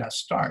digest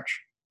starch,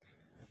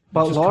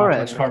 but which is Lauren,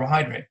 complex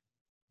carbohydrate.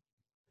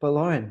 But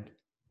Lauren,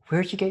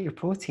 where'd you get your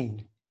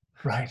protein?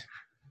 Right.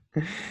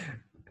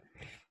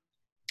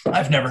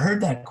 I've never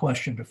heard that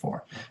question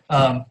before.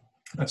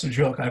 That's a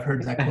joke. I've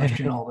heard that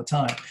question all the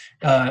time.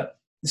 Uh,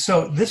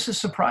 so this is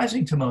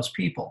surprising to most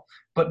people.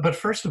 But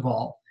first of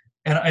all,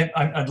 and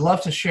I'd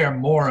love to share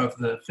more of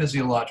the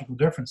physiological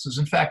differences.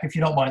 In fact, if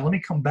you don't mind, let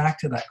me come back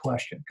to that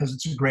question because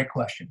it's a great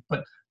question.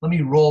 But let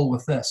me roll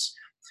with this.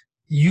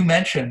 You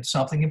mentioned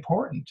something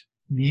important,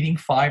 needing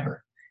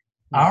fiber.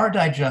 Our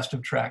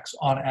digestive tracts,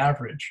 on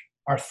average,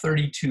 are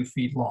 32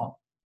 feet long.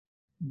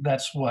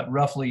 That's what,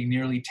 roughly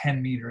nearly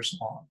 10 meters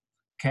long.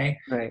 Okay.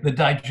 Right. The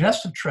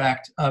digestive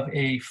tract of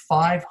a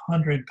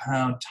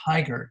 500-pound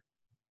tiger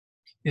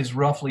is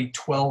roughly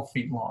 12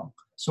 feet long.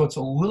 So it's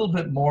a little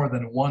bit more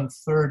than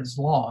 1/3 as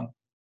long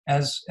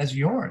as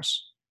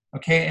yours.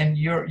 Okay. And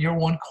you're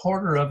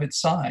 1/4 of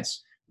its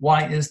size.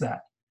 Why is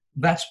that?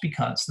 That's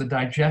because the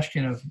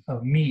digestion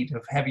of meat,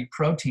 of heavy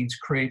proteins,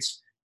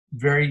 creates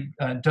very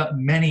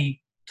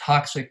many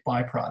toxic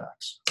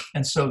byproducts.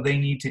 And so they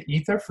need to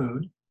eat their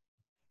food,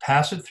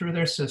 pass it through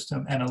their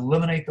system, and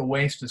eliminate the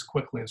waste as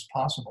quickly as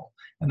possible.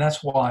 And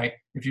that's why,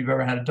 if you've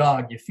ever had a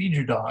dog, you feed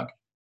your dog,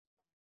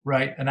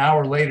 right? An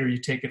hour later, you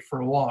take it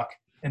for a walk,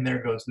 and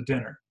there goes the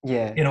dinner.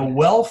 Yeah. In a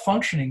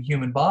well-functioning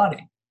human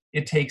body,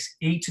 it takes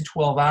 8 to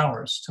 12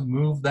 hours to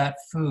move that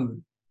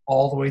food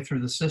all the way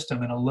through the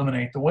system and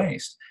eliminate the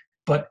waste.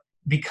 But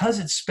because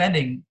it's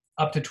spending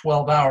up to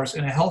 12 hours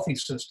in a healthy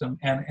system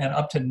and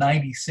up to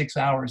 96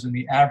 hours in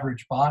the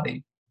average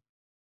body,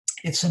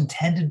 it's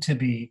intended to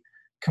be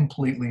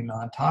completely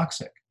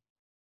non-toxic.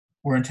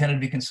 We're intended to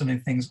be consuming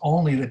things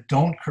only that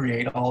don't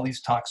create all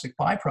these toxic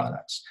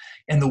byproducts.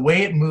 And the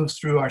way it moves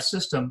through our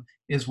system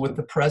is with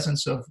the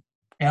presence of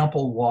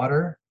ample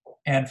water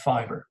and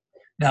fiber.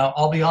 Now,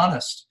 I'll be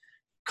honest,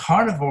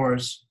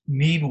 carnivores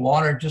need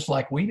water just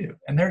like we do,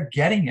 and they're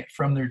getting it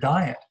from their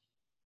diet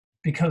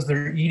because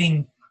they're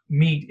eating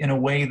meat in a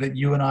way that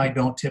you and I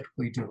don't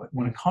typically do it.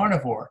 When a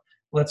carnivore,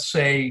 let's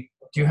say,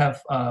 do you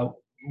have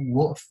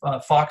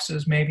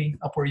foxes maybe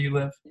up where you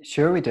live?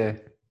 Sure we do.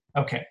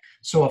 Okay,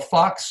 so a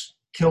fox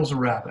kills a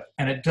rabbit,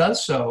 and it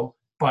does so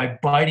by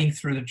biting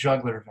through the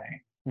jugular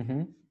vein.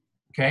 Mm-hmm.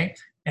 Okay,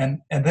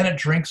 and then it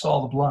drinks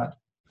all the blood.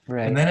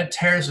 Right. And then it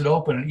tears it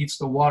open and eats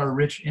the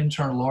water-rich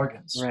internal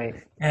organs.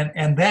 Right.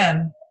 And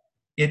then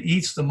it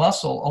eats the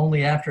muscle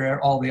only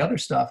after all the other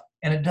stuff,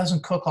 and it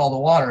doesn't cook all the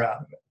water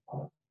out of it.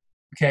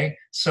 Okay,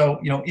 so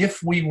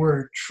if we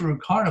were true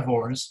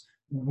carnivores,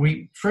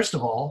 first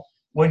of all,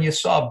 when you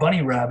saw a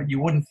bunny rabbit,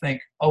 you wouldn't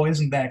think, "Oh,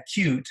 isn't that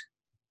cute?"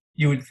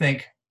 You would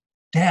think,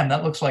 "Damn,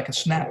 that looks like a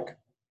snack."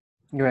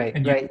 Right.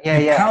 And right.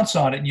 you'd pounce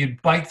on it, and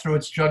you'd bite through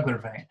its jugular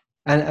vein.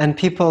 And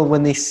people,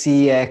 when they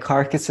see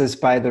carcasses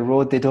by the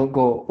road, they don't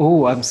go,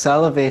 "Oh, I'm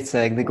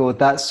salivating." They go,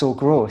 "That's so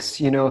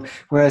gross,"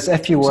 Whereas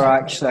if you were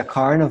actually a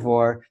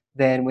carnivore,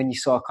 then when you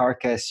saw a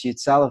carcass, you'd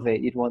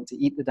salivate. You'd want to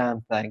eat the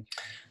damn thing.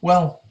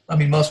 Well, I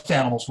mean, most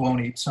animals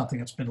won't eat something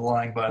that's been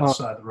lying by the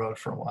side of the road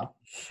for a while.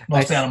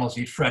 Most animals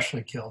eat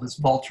freshly killed. It's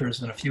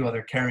vultures and a few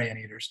other carrion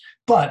eaters.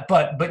 But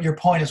your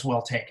point is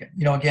well taken.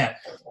 Again,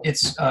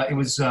 it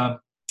was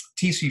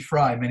T.C.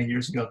 Fry many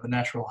years ago, the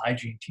natural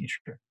hygiene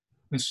teacher,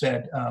 who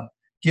said,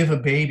 give a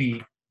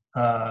baby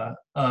a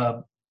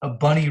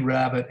bunny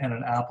rabbit and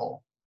an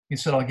apple. He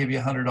said, "I'll give you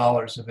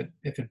 $100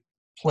 if it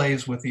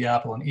plays with the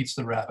apple and eats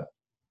the rabbit."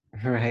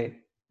 Right.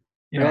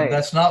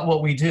 That's not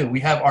what we do. We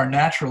have our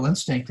natural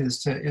instinct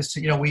is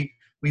to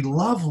we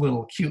love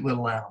cute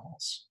little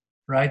animals,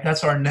 right?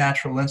 That's our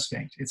natural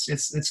instinct.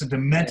 It's a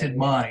demented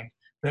mind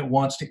that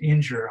wants to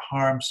injure,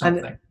 harm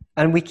something.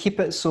 And we keep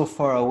it so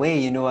far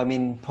away, I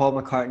mean, Paul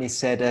McCartney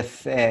said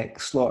if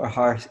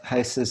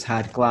slaughterhouses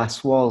had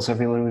glass walls,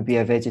 everyone would be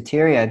a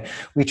vegetarian.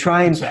 We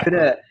try and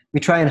we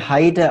try and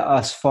hide it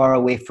as far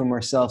away from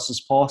ourselves as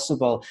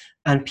possible.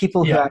 And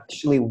people who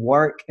actually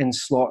work in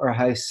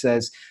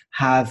slaughterhouses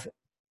have,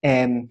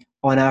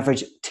 on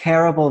average,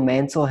 terrible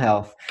mental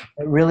health.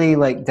 It really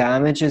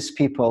damages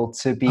people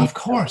to be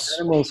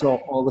animals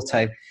all the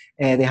time.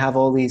 They have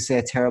all these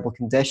terrible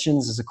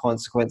conditions as a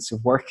consequence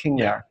of working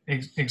there.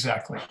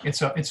 Exactly.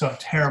 It's a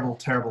terrible,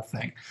 terrible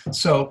thing.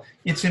 So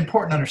it's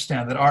important to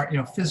understand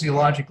that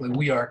physiologically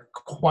we are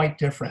quite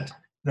different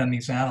than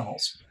these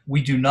animals.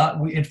 We do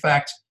not. In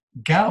fact,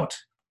 gout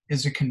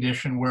is a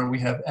condition where we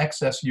have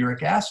excess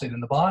uric acid in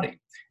the body,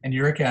 and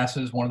uric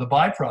acid is one of the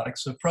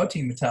byproducts of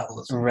protein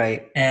metabolism.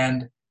 Right.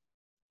 And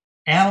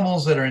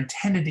animals that are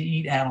intended to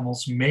eat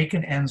animals make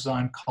an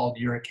enzyme called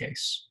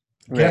uricase.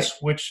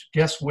 Guess which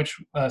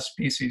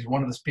species?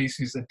 One of the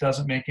species that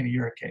doesn't make any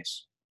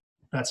uricase.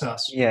 That's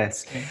us.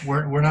 Yes. Okay?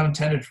 We're not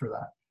intended for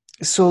that.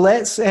 So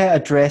let's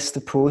address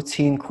the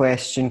protein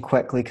question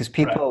quickly, because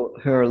people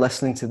who are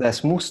listening to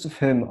this, most of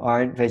whom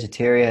aren't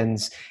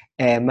vegetarians,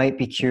 might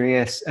be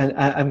curious. And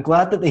I'm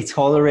glad that they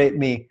tolerate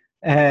me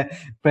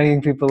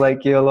bringing people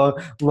like you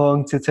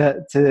along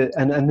to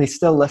and they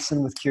still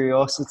listen with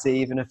curiosity,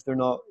 even if they're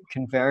not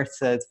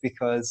converted,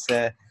 because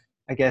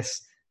I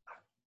guess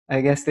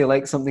they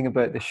like something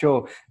about the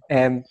show.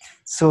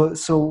 So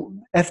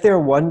if they're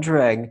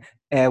wondering,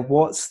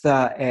 what is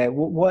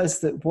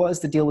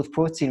the deal with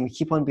protein? We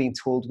keep on being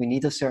told we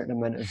need a certain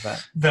amount of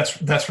that.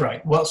 That's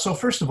right. Well, so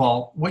first of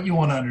all, what you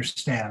want to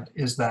understand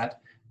is that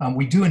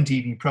We do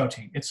indeed need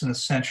protein. It's an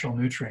essential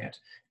nutrient.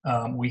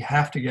 We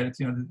have to get it.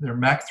 There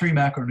are three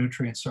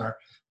macronutrients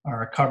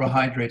are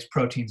carbohydrates,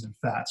 proteins, and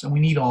fats, and we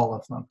need all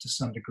of them to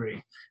some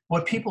degree.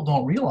 What people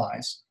don't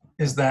realize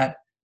is that,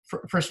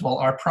 first of all,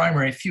 our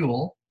primary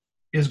fuel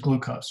is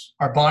glucose.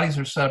 Our bodies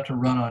are set up to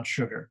run on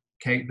sugar.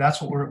 Okay,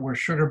 that's what we're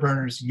sugar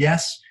burners.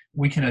 Yes,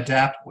 we can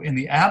adapt. In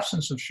the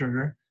absence of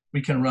sugar,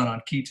 we can run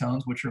on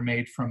ketones, which are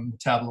made from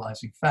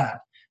metabolizing fat.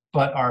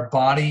 But our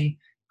body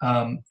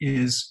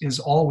is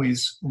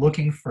always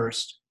looking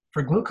first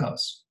for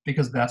glucose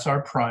because that's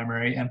our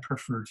primary and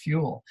preferred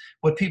fuel.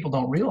 What people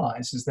don't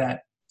realize is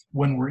that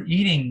when we're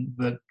eating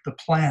the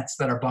plants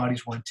that our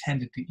bodies were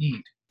intended to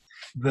eat,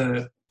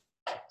 the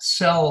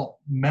cell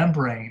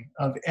membrane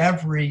of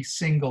every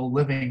single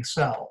living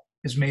cell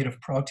is made of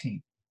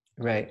protein.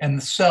 Right. And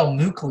the cell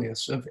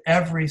nucleus of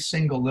every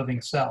single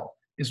living cell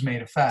is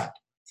made of fat.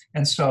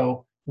 And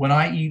so when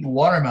I eat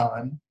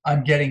watermelon,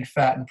 I'm getting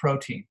fat and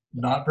protein.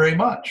 Not very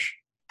much,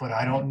 but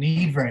I don't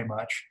need very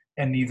much,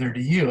 and neither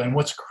do you. And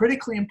what's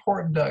critically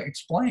important to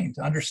explain,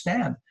 to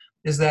understand,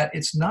 is that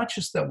it's not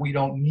just that we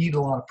don't need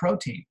a lot of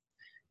protein.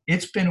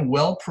 It's been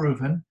well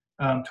proven.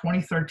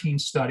 2013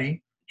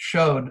 study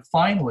showed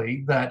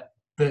finally that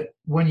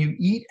when you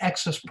eat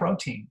excess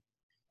protein,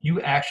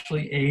 you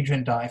actually age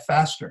and die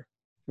faster.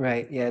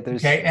 Right. Yeah.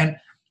 Okay. And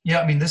yeah,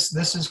 I mean, this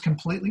is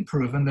completely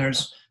proven.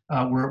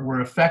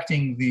 We're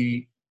affecting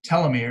the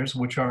telomeres,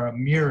 which are a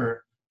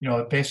mirror,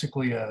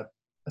 basically a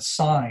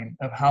sign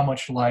of how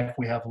much life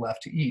we have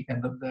left to eat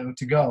and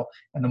to go.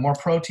 And the more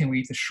protein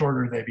we eat, the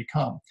shorter they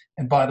become.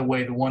 And by the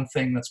way, the one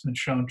thing that's been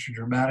shown to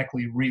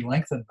dramatically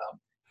re-lengthen them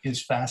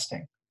is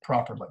fasting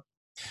properly.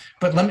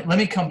 But let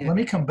me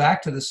come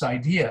back to this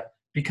idea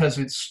because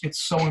it's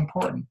so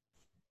important,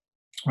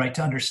 right?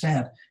 To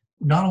understand,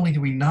 not only do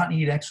we not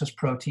need excess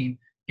protein,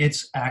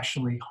 it's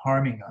actually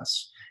harming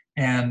us.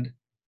 And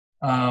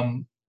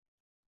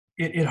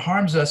it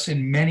harms us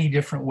in many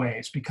different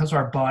ways because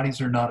our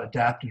bodies are not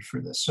adapted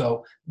for this.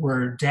 So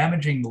we're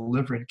damaging the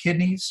liver and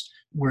kidneys.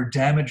 We're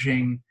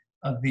damaging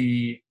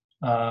the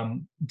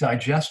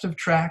digestive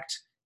tract.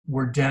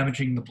 We're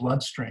damaging the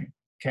bloodstream.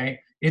 Okay,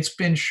 it's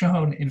been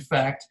shown, in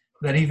fact,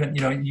 that even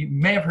you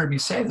may have heard me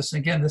say this.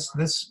 And again,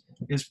 this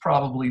is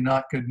probably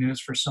not good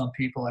news for some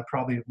people. I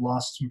probably have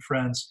lost some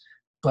friends,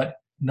 but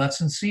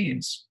nuts and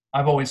seeds,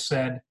 I've always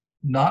said,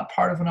 not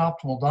part of an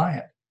optimal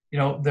diet.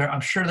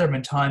 I'm sure there have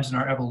been times in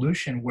our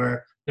evolution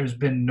where there's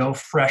been no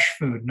fresh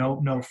food,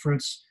 no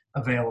fruits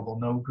available,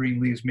 no green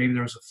leaves. Maybe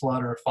there was a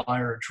flood or a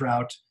fire or a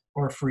drought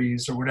or a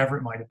freeze or whatever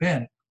it might have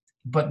been.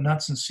 But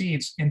nuts and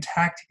seeds,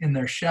 intact in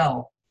their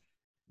shell,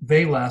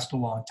 they last a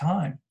long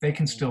time. They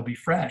can still be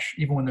fresh,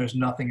 even when there's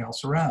nothing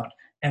else around.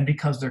 And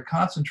because they're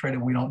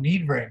concentrated, we don't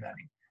need very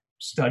many.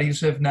 Studies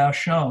have now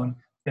shown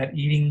that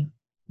eating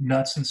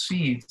nuts and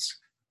seeds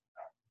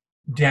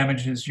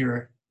damages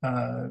your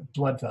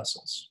blood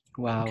vessels.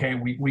 Wow. Okay,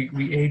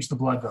 we age the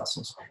blood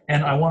vessels.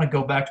 And I want to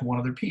go back to one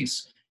other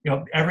piece.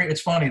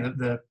 It's funny that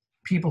the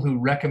people who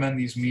recommend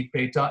these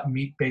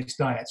meat-based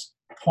diets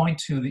point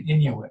to the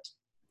Inuit,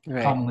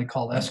 Right. commonly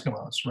called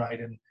Eskimos, right,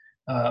 in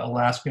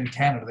Alaska and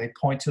Canada. They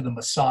point to the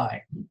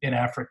Maasai in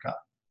Africa,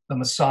 the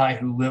Maasai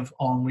who live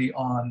only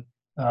on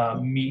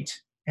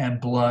meat and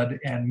blood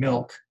and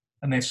milk.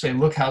 And they say,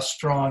 look how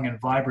strong and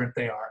vibrant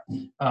they are.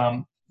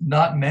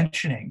 Not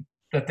mentioning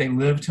that they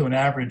live to an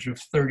average of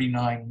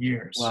 39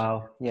 years.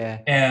 Wow. Yeah.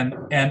 And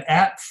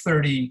at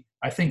 30,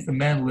 I think the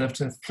men live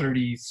to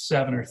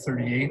 37 or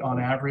 38 on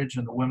average,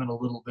 and the women a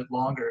little bit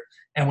longer.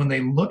 And when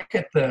they look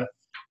at the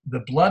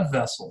blood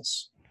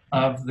vessels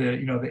of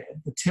the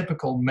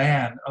typical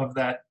man of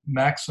that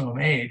maximum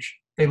age,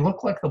 they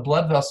look like the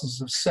blood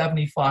vessels of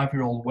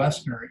 75-year-old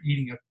Westerner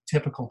eating a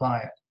typical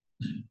diet.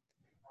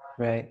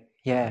 Right.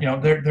 Yeah.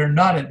 They're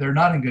not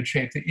in good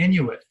shape. The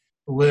Inuit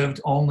lived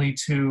only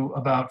to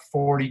about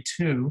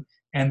 42,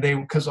 and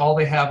because all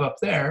they have up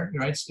there,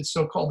 it's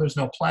so cold, there's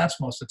no plants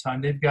most of the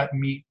time. They've got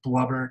meat,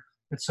 blubber,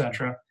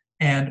 etc.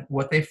 And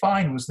what they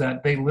find was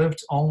that they lived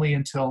only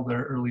until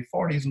their early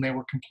 40s, and they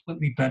were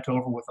completely bent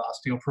over with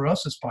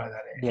osteoporosis by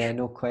that age. Yeah,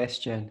 no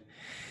question.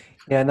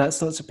 Yeah, and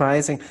that's not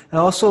surprising. And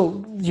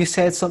also, you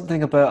said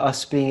something about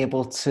us being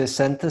able to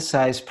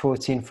synthesize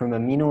protein from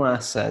amino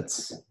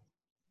acids.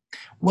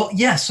 Well,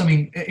 yes. I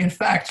mean, in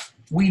fact,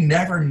 we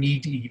never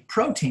need to eat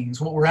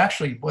proteins.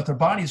 What their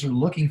bodies are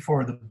looking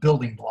for are the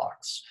building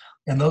blocks.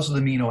 And those are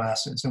the amino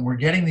acids. And we're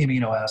getting the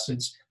amino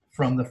acids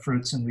from the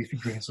fruits and leafy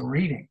greens that we're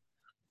eating.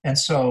 And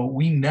so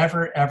we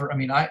never, ever,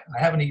 I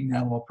haven't eaten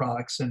animal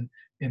products in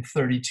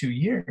 32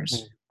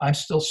 years. I'm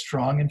still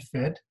strong and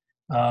fit.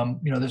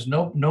 There's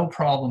no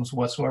problems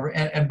whatsoever.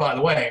 And by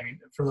the way,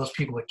 for those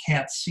people that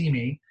can't see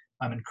me,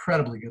 I'm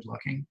incredibly good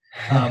looking.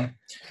 I'm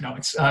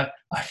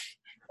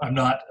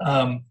not.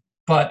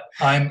 But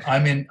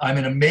I'm in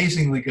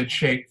amazingly good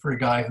shape for a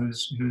guy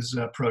who's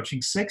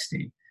approaching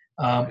 60.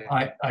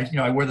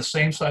 I wear the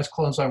same size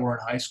clothes I wore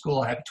in high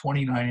school. I have a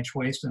 29-inch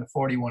waist and a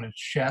 41-inch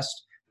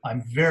chest.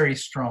 I'm very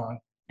strong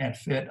and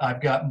fit.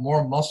 I've got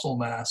more muscle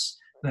mass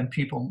than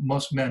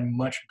most men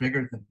much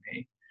bigger than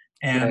me.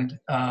 Right. And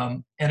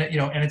it,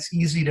 and it's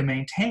easy to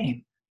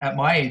maintain at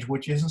my age,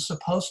 which isn't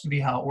supposed to be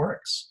how it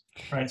works,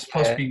 right? It's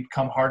supposed to Yeah.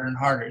 become harder and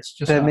harder. It's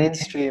just The not the case.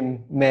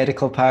 mainstream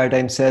medical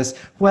paradigm says,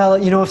 well,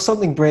 if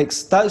something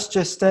breaks, that's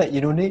just it.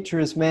 Nature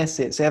is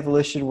messy. It's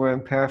evolution. We're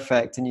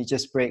imperfect, and you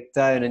just break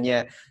down. And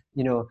yet,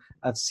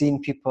 I've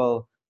seen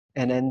people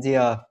in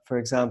India, for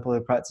example,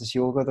 who practice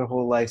yoga their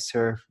whole lives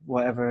or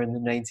whatever in the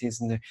 90s,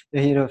 and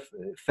they're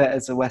fit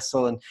as a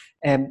whistle. And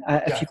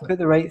if you Exactly. put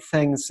the right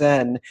things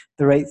in,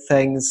 the right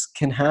things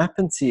can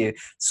happen to you.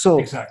 So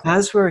Exactly.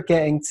 as we're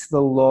getting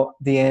to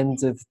the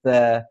end of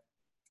the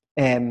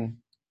um,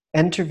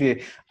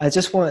 interview, I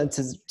just wanted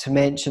to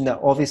mention that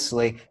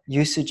obviously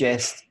you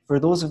suggest for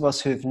those of us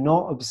who've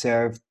not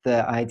observed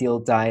the ideal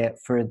diet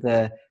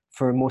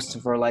for most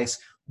of our lives,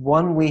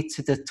 one way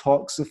to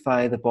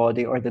detoxify the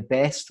body, or the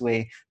best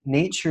way,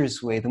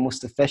 nature's way, the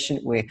most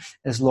efficient way,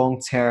 is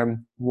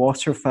long-term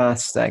water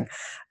fasting.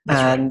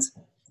 That's right. And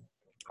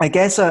I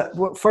guess,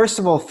 first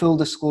of all, full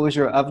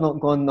disclosure, I've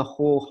not gone the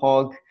whole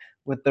hog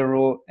with the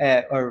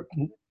or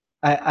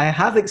I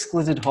have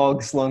excluded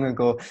hogs long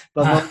ago,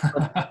 but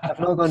I've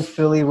not gone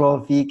fully raw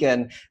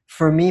vegan.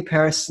 For me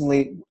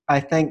personally, I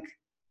think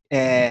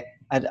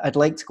I'd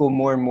like to go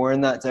more and more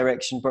in that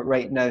direction. But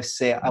right now,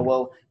 say I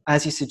will,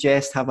 as you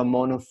suggest, have a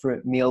mono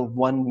fruit meal.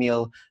 One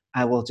meal,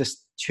 I will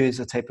just choose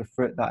a type of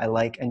fruit that I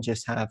like and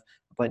just have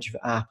a bunch of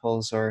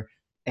apples or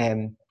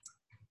um,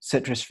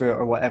 citrus fruit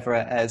or whatever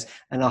it is,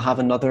 and I'll have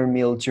another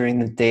meal during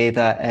the day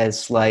that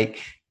is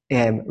like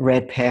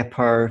red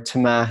pepper,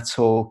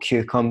 tomato,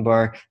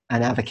 cucumber,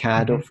 and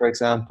avocado, Hmm. for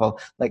example,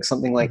 like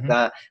something like Hmm.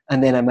 that.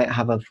 And then I might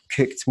have a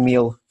cooked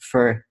meal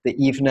for the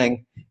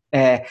evening.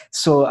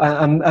 So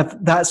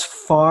that's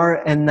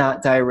far in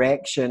that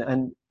direction.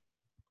 And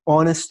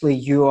honestly,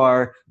 you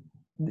are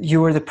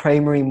the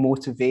primary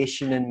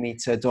motivation in me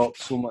to adopt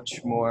so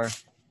much more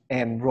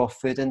raw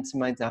food into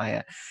my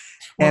diet.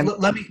 Well,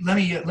 let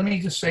me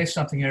just say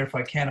something here, if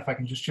I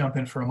can just jump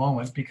in for a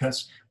moment,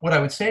 because what I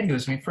would say to you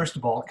is, I mean, first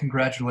of all,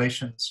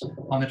 congratulations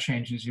on the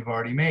changes you've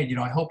already made.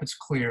 I hope it's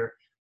clear.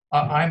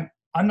 I'm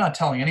not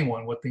telling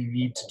anyone what they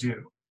need to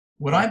do.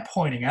 What I'm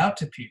pointing out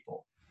to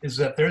people is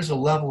that there's a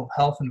level of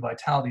health and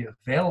vitality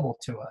available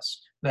to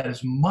us that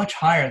is much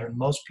higher than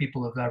most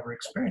people have ever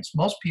experienced.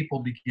 Most people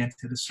begin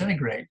to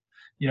disintegrate,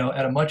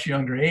 at a much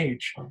younger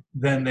age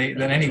than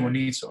anyone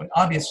needs. So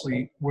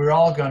obviously, we're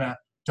all gonna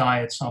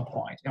die at some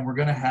point, and we're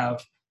going to have,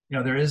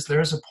 there is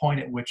a point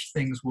at which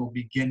things will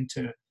begin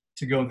to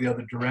go the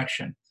other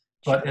direction.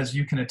 But as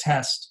you can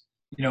attest,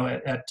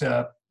 at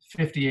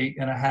 58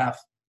 and a half,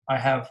 I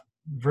have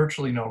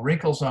virtually no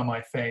wrinkles on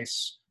my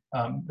face.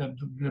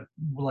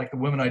 Like the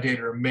women I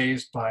date are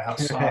amazed by how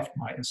soft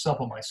and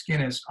supple my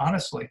skin is.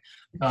 Honestly,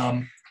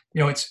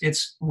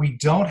 it's we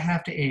don't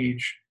have to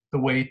age the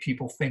way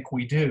people think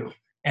we do,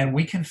 and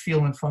we can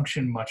feel and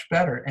function much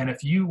better. And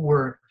if you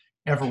were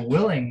ever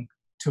willing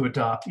to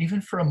adopt,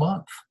 even for a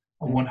month,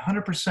 a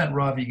 100%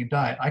 raw vegan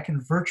diet, I can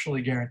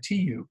virtually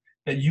guarantee you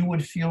that you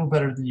would feel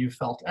better than you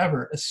felt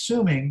ever,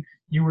 assuming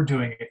you were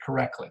doing it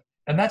correctly.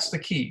 And that's the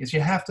key, is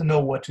you have to know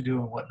what to do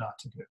and what not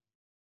to do.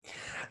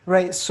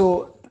 Right.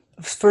 So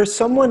for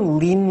someone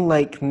lean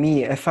like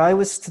me, if I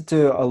was to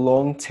do a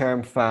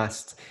long-term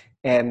fast,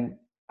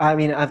 I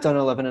mean, I've done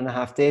 11 and a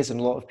half days, and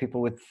a lot of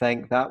people would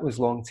think that was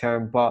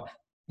long-term, but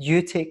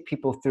you take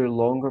people through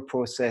longer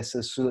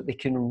processes so that they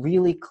can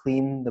really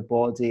clean the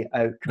body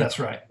out That's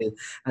right. completely,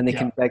 and they Yeah.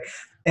 can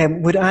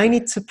big. Would I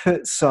need to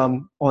put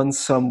some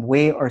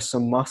weight or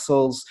some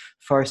muscles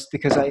first?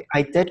 Because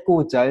I did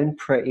go down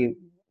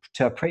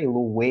to a pretty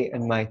low weight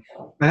in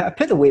I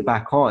put the weight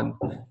back on,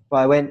 but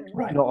I went,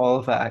 Right. not all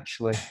of it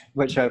actually,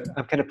 which I'm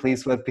kind of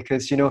pleased with,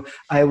 because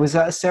I was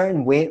at a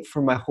certain weight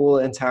for my whole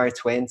entire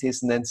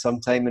 20s, and then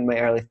sometime in my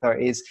early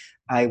 30s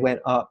I went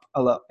up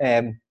a lot,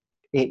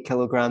 8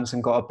 kilograms,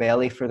 and got a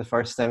belly for the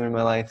first time in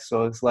my life.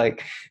 So it's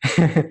like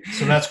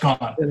So that's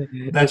gone.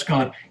 That's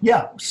gone.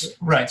 Yeah,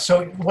 right.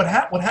 So what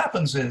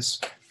happens is,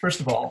 first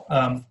of all,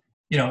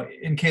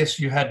 in case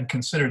you hadn't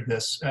considered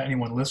this,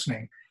 anyone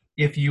listening,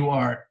 if you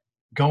are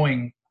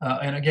going,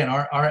 and again,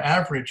 our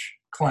average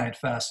client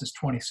fast is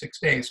 26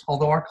 days,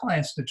 although our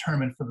clients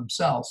determine for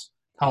themselves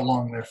how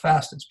long their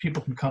fast is.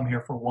 People can come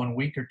here for 1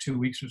 week or 2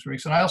 weeks or 3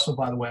 weeks. And I also,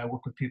 by the way, I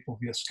work with people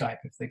via Skype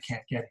if they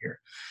can't get here.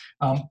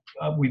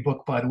 We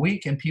book by the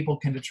week, and people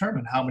can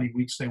determine how many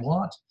weeks they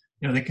want.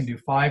 They can do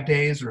 5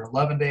 days or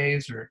 11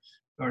 days or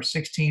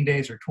 16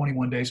 days or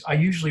 21 days. I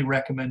usually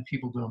recommend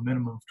people do a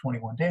minimum of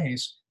 21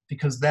 days,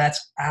 because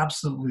that's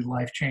absolutely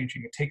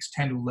life-changing. It takes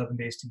 10 to 11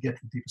 days to get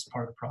to the deepest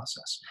part of the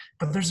process.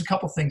 But there's a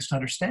couple things to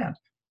understand.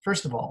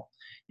 First of all,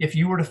 if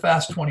you were to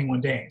fast 21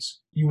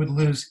 days, you would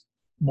lose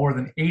more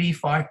than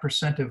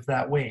 85% of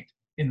that weight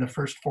in the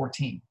first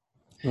 14.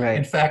 right.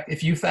 In fact,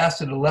 if you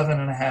fasted 11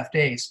 and a half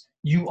days,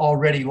 you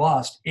already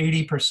lost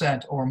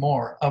 80% or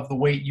more of the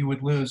weight you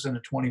would lose in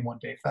a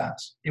 21-day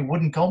fast. It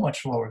wouldn't go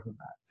much lower than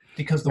that,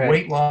 because the Right.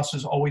 weight loss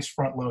is always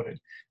front-loaded.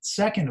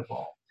 Second of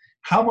all,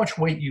 how much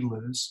weight you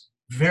lose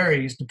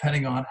varies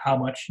depending on how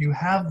much you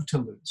have to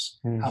lose,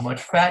 how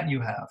much fat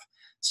you have.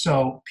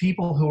 So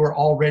people who are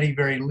already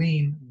very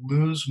lean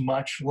lose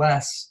much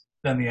less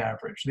than the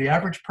average. The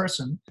average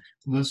person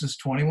loses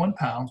 21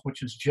 pounds,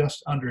 which is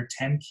just under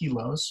 10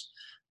 kilos,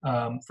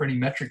 for any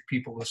metric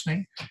people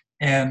listening.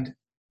 And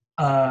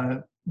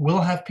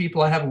we'll have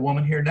people, I have a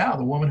woman here now,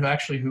 the woman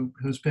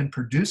who's been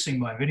producing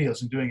my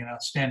videos and doing an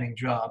outstanding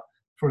job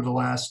for the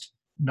last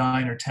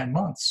 9 or 10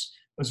 months.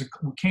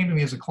 Came to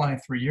me as a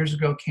client 3 years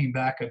ago, came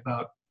back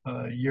about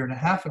a year and a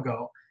half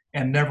ago,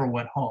 and never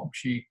went home.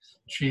 She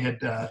had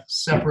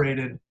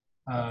separated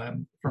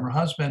from her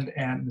husband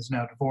and is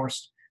now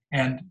divorced,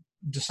 and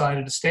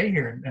decided to stay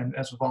here and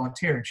as a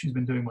volunteer, and she's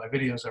been doing my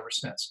videos ever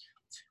since.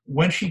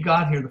 When she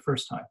got here the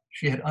first time,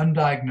 she had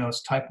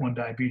undiagnosed type 1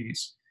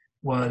 diabetes,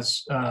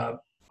 was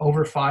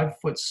over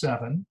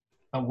 5'7",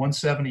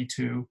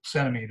 172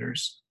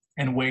 centimeters,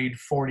 and weighed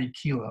 40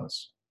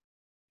 kilos,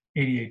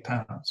 88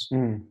 pounds.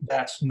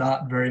 That's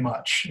not very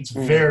much. It's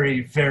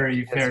very,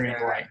 very, very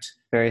light.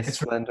 Very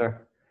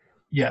slender.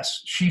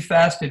 Yes. She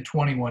fasted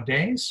 21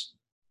 days,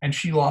 and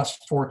she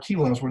lost 4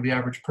 kilos, where the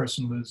average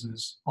person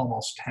loses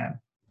almost 10.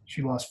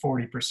 She lost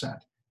 40%.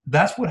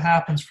 That's what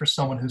happens for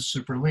someone who's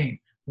super lean.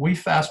 We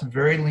fast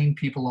very lean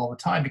people all the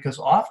time, because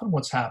often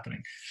what's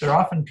happening, there are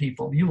often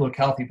people, you look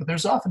healthy, but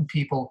there's often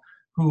people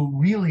who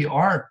really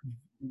are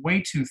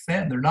way too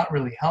thin. They're not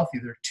really healthy.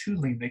 They're too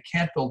lean. They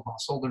can't build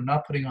muscle. They're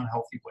not putting on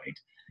healthy weight.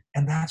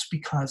 And that's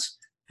because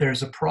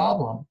there's a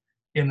problem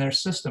in their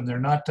system. They're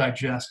not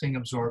digesting,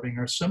 absorbing,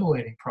 or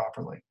assimilating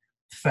properly.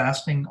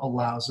 Fasting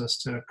allows us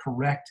to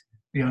correct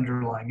the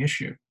underlying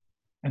issue.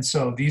 And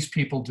so these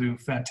people do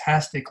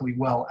fantastically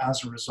well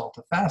as a result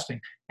of fasting.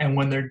 And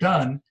when they're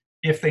done,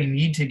 if they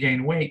need to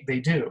gain weight, they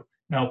do.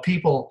 Now,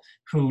 people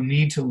who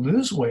need to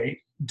lose weight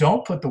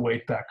don't put the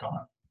weight back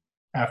on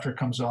after it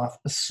comes off,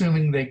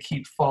 assuming they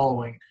keep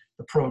following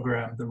the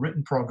program, the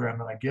written program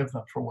that I give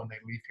them for when they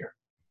leave here.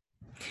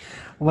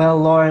 Well,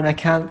 Lauren, I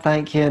can't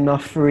thank you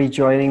enough for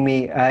rejoining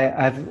me.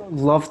 I've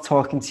loved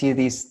talking to you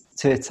these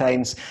 2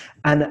 times.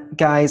 And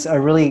guys, I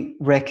really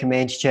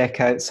recommend you check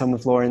out some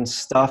of Lauren's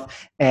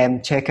stuff.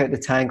 Check out the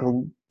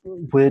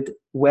Tanglewood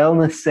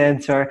Wellness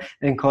Center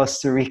in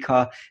Costa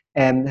Rica.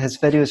 His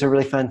videos are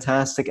really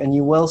fantastic. And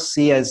you will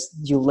see, as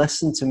you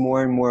listen to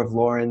more and more of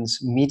Lauren's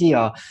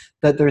media,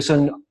 that there's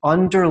an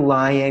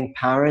underlying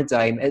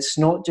paradigm. It's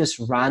not just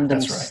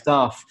random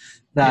stuff,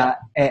 that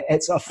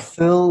it's a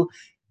full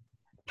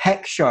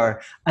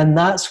picture. And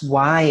that's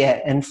why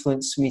it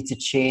influenced me to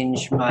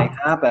change my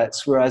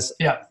habits. Whereas,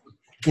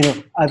 you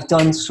know, I've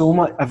done so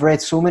much, I've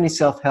read so many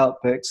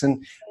self-help books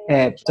and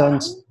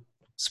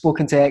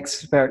spoken to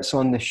experts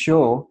on the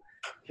show,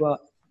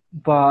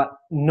 but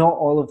not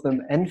all of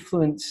them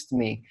influenced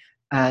me.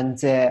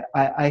 And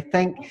I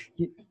think,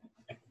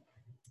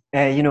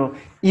 you know,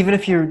 even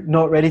if you're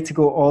not ready to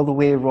go all the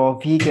way raw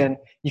vegan,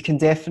 you can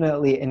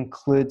definitely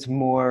include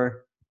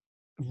more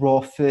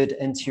raw food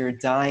into your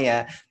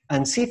diet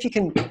and see if you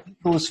can eat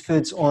those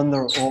foods on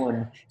their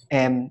own.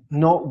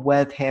 Not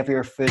with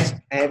heavier foods.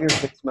 Heavier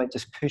foods might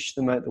just push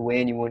them out the way,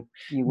 and you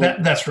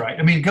won't. That's right.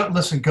 I mean, go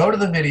to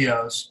the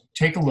videos,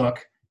 take a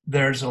look.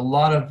 There's a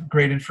lot of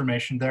great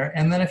information there.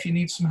 And then if you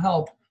need some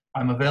help,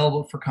 I'm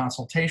available for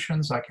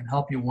consultations. I can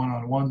help you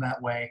one-on-one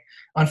that way.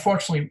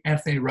 Unfortunately,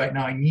 Anthony, right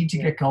now I need to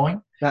get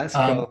going. That's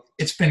cool.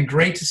 It's been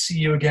great to see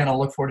you again. I'll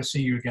look forward to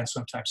seeing you again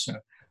sometime soon.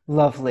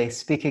 Lovely.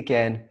 Speak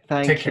again.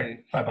 Thank you. Take care.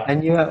 Bye-bye.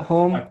 And you at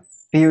home, Bye.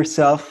 be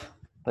yourself,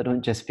 but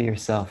don't just be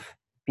yourself.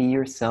 Be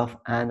yourself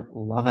and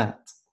love it.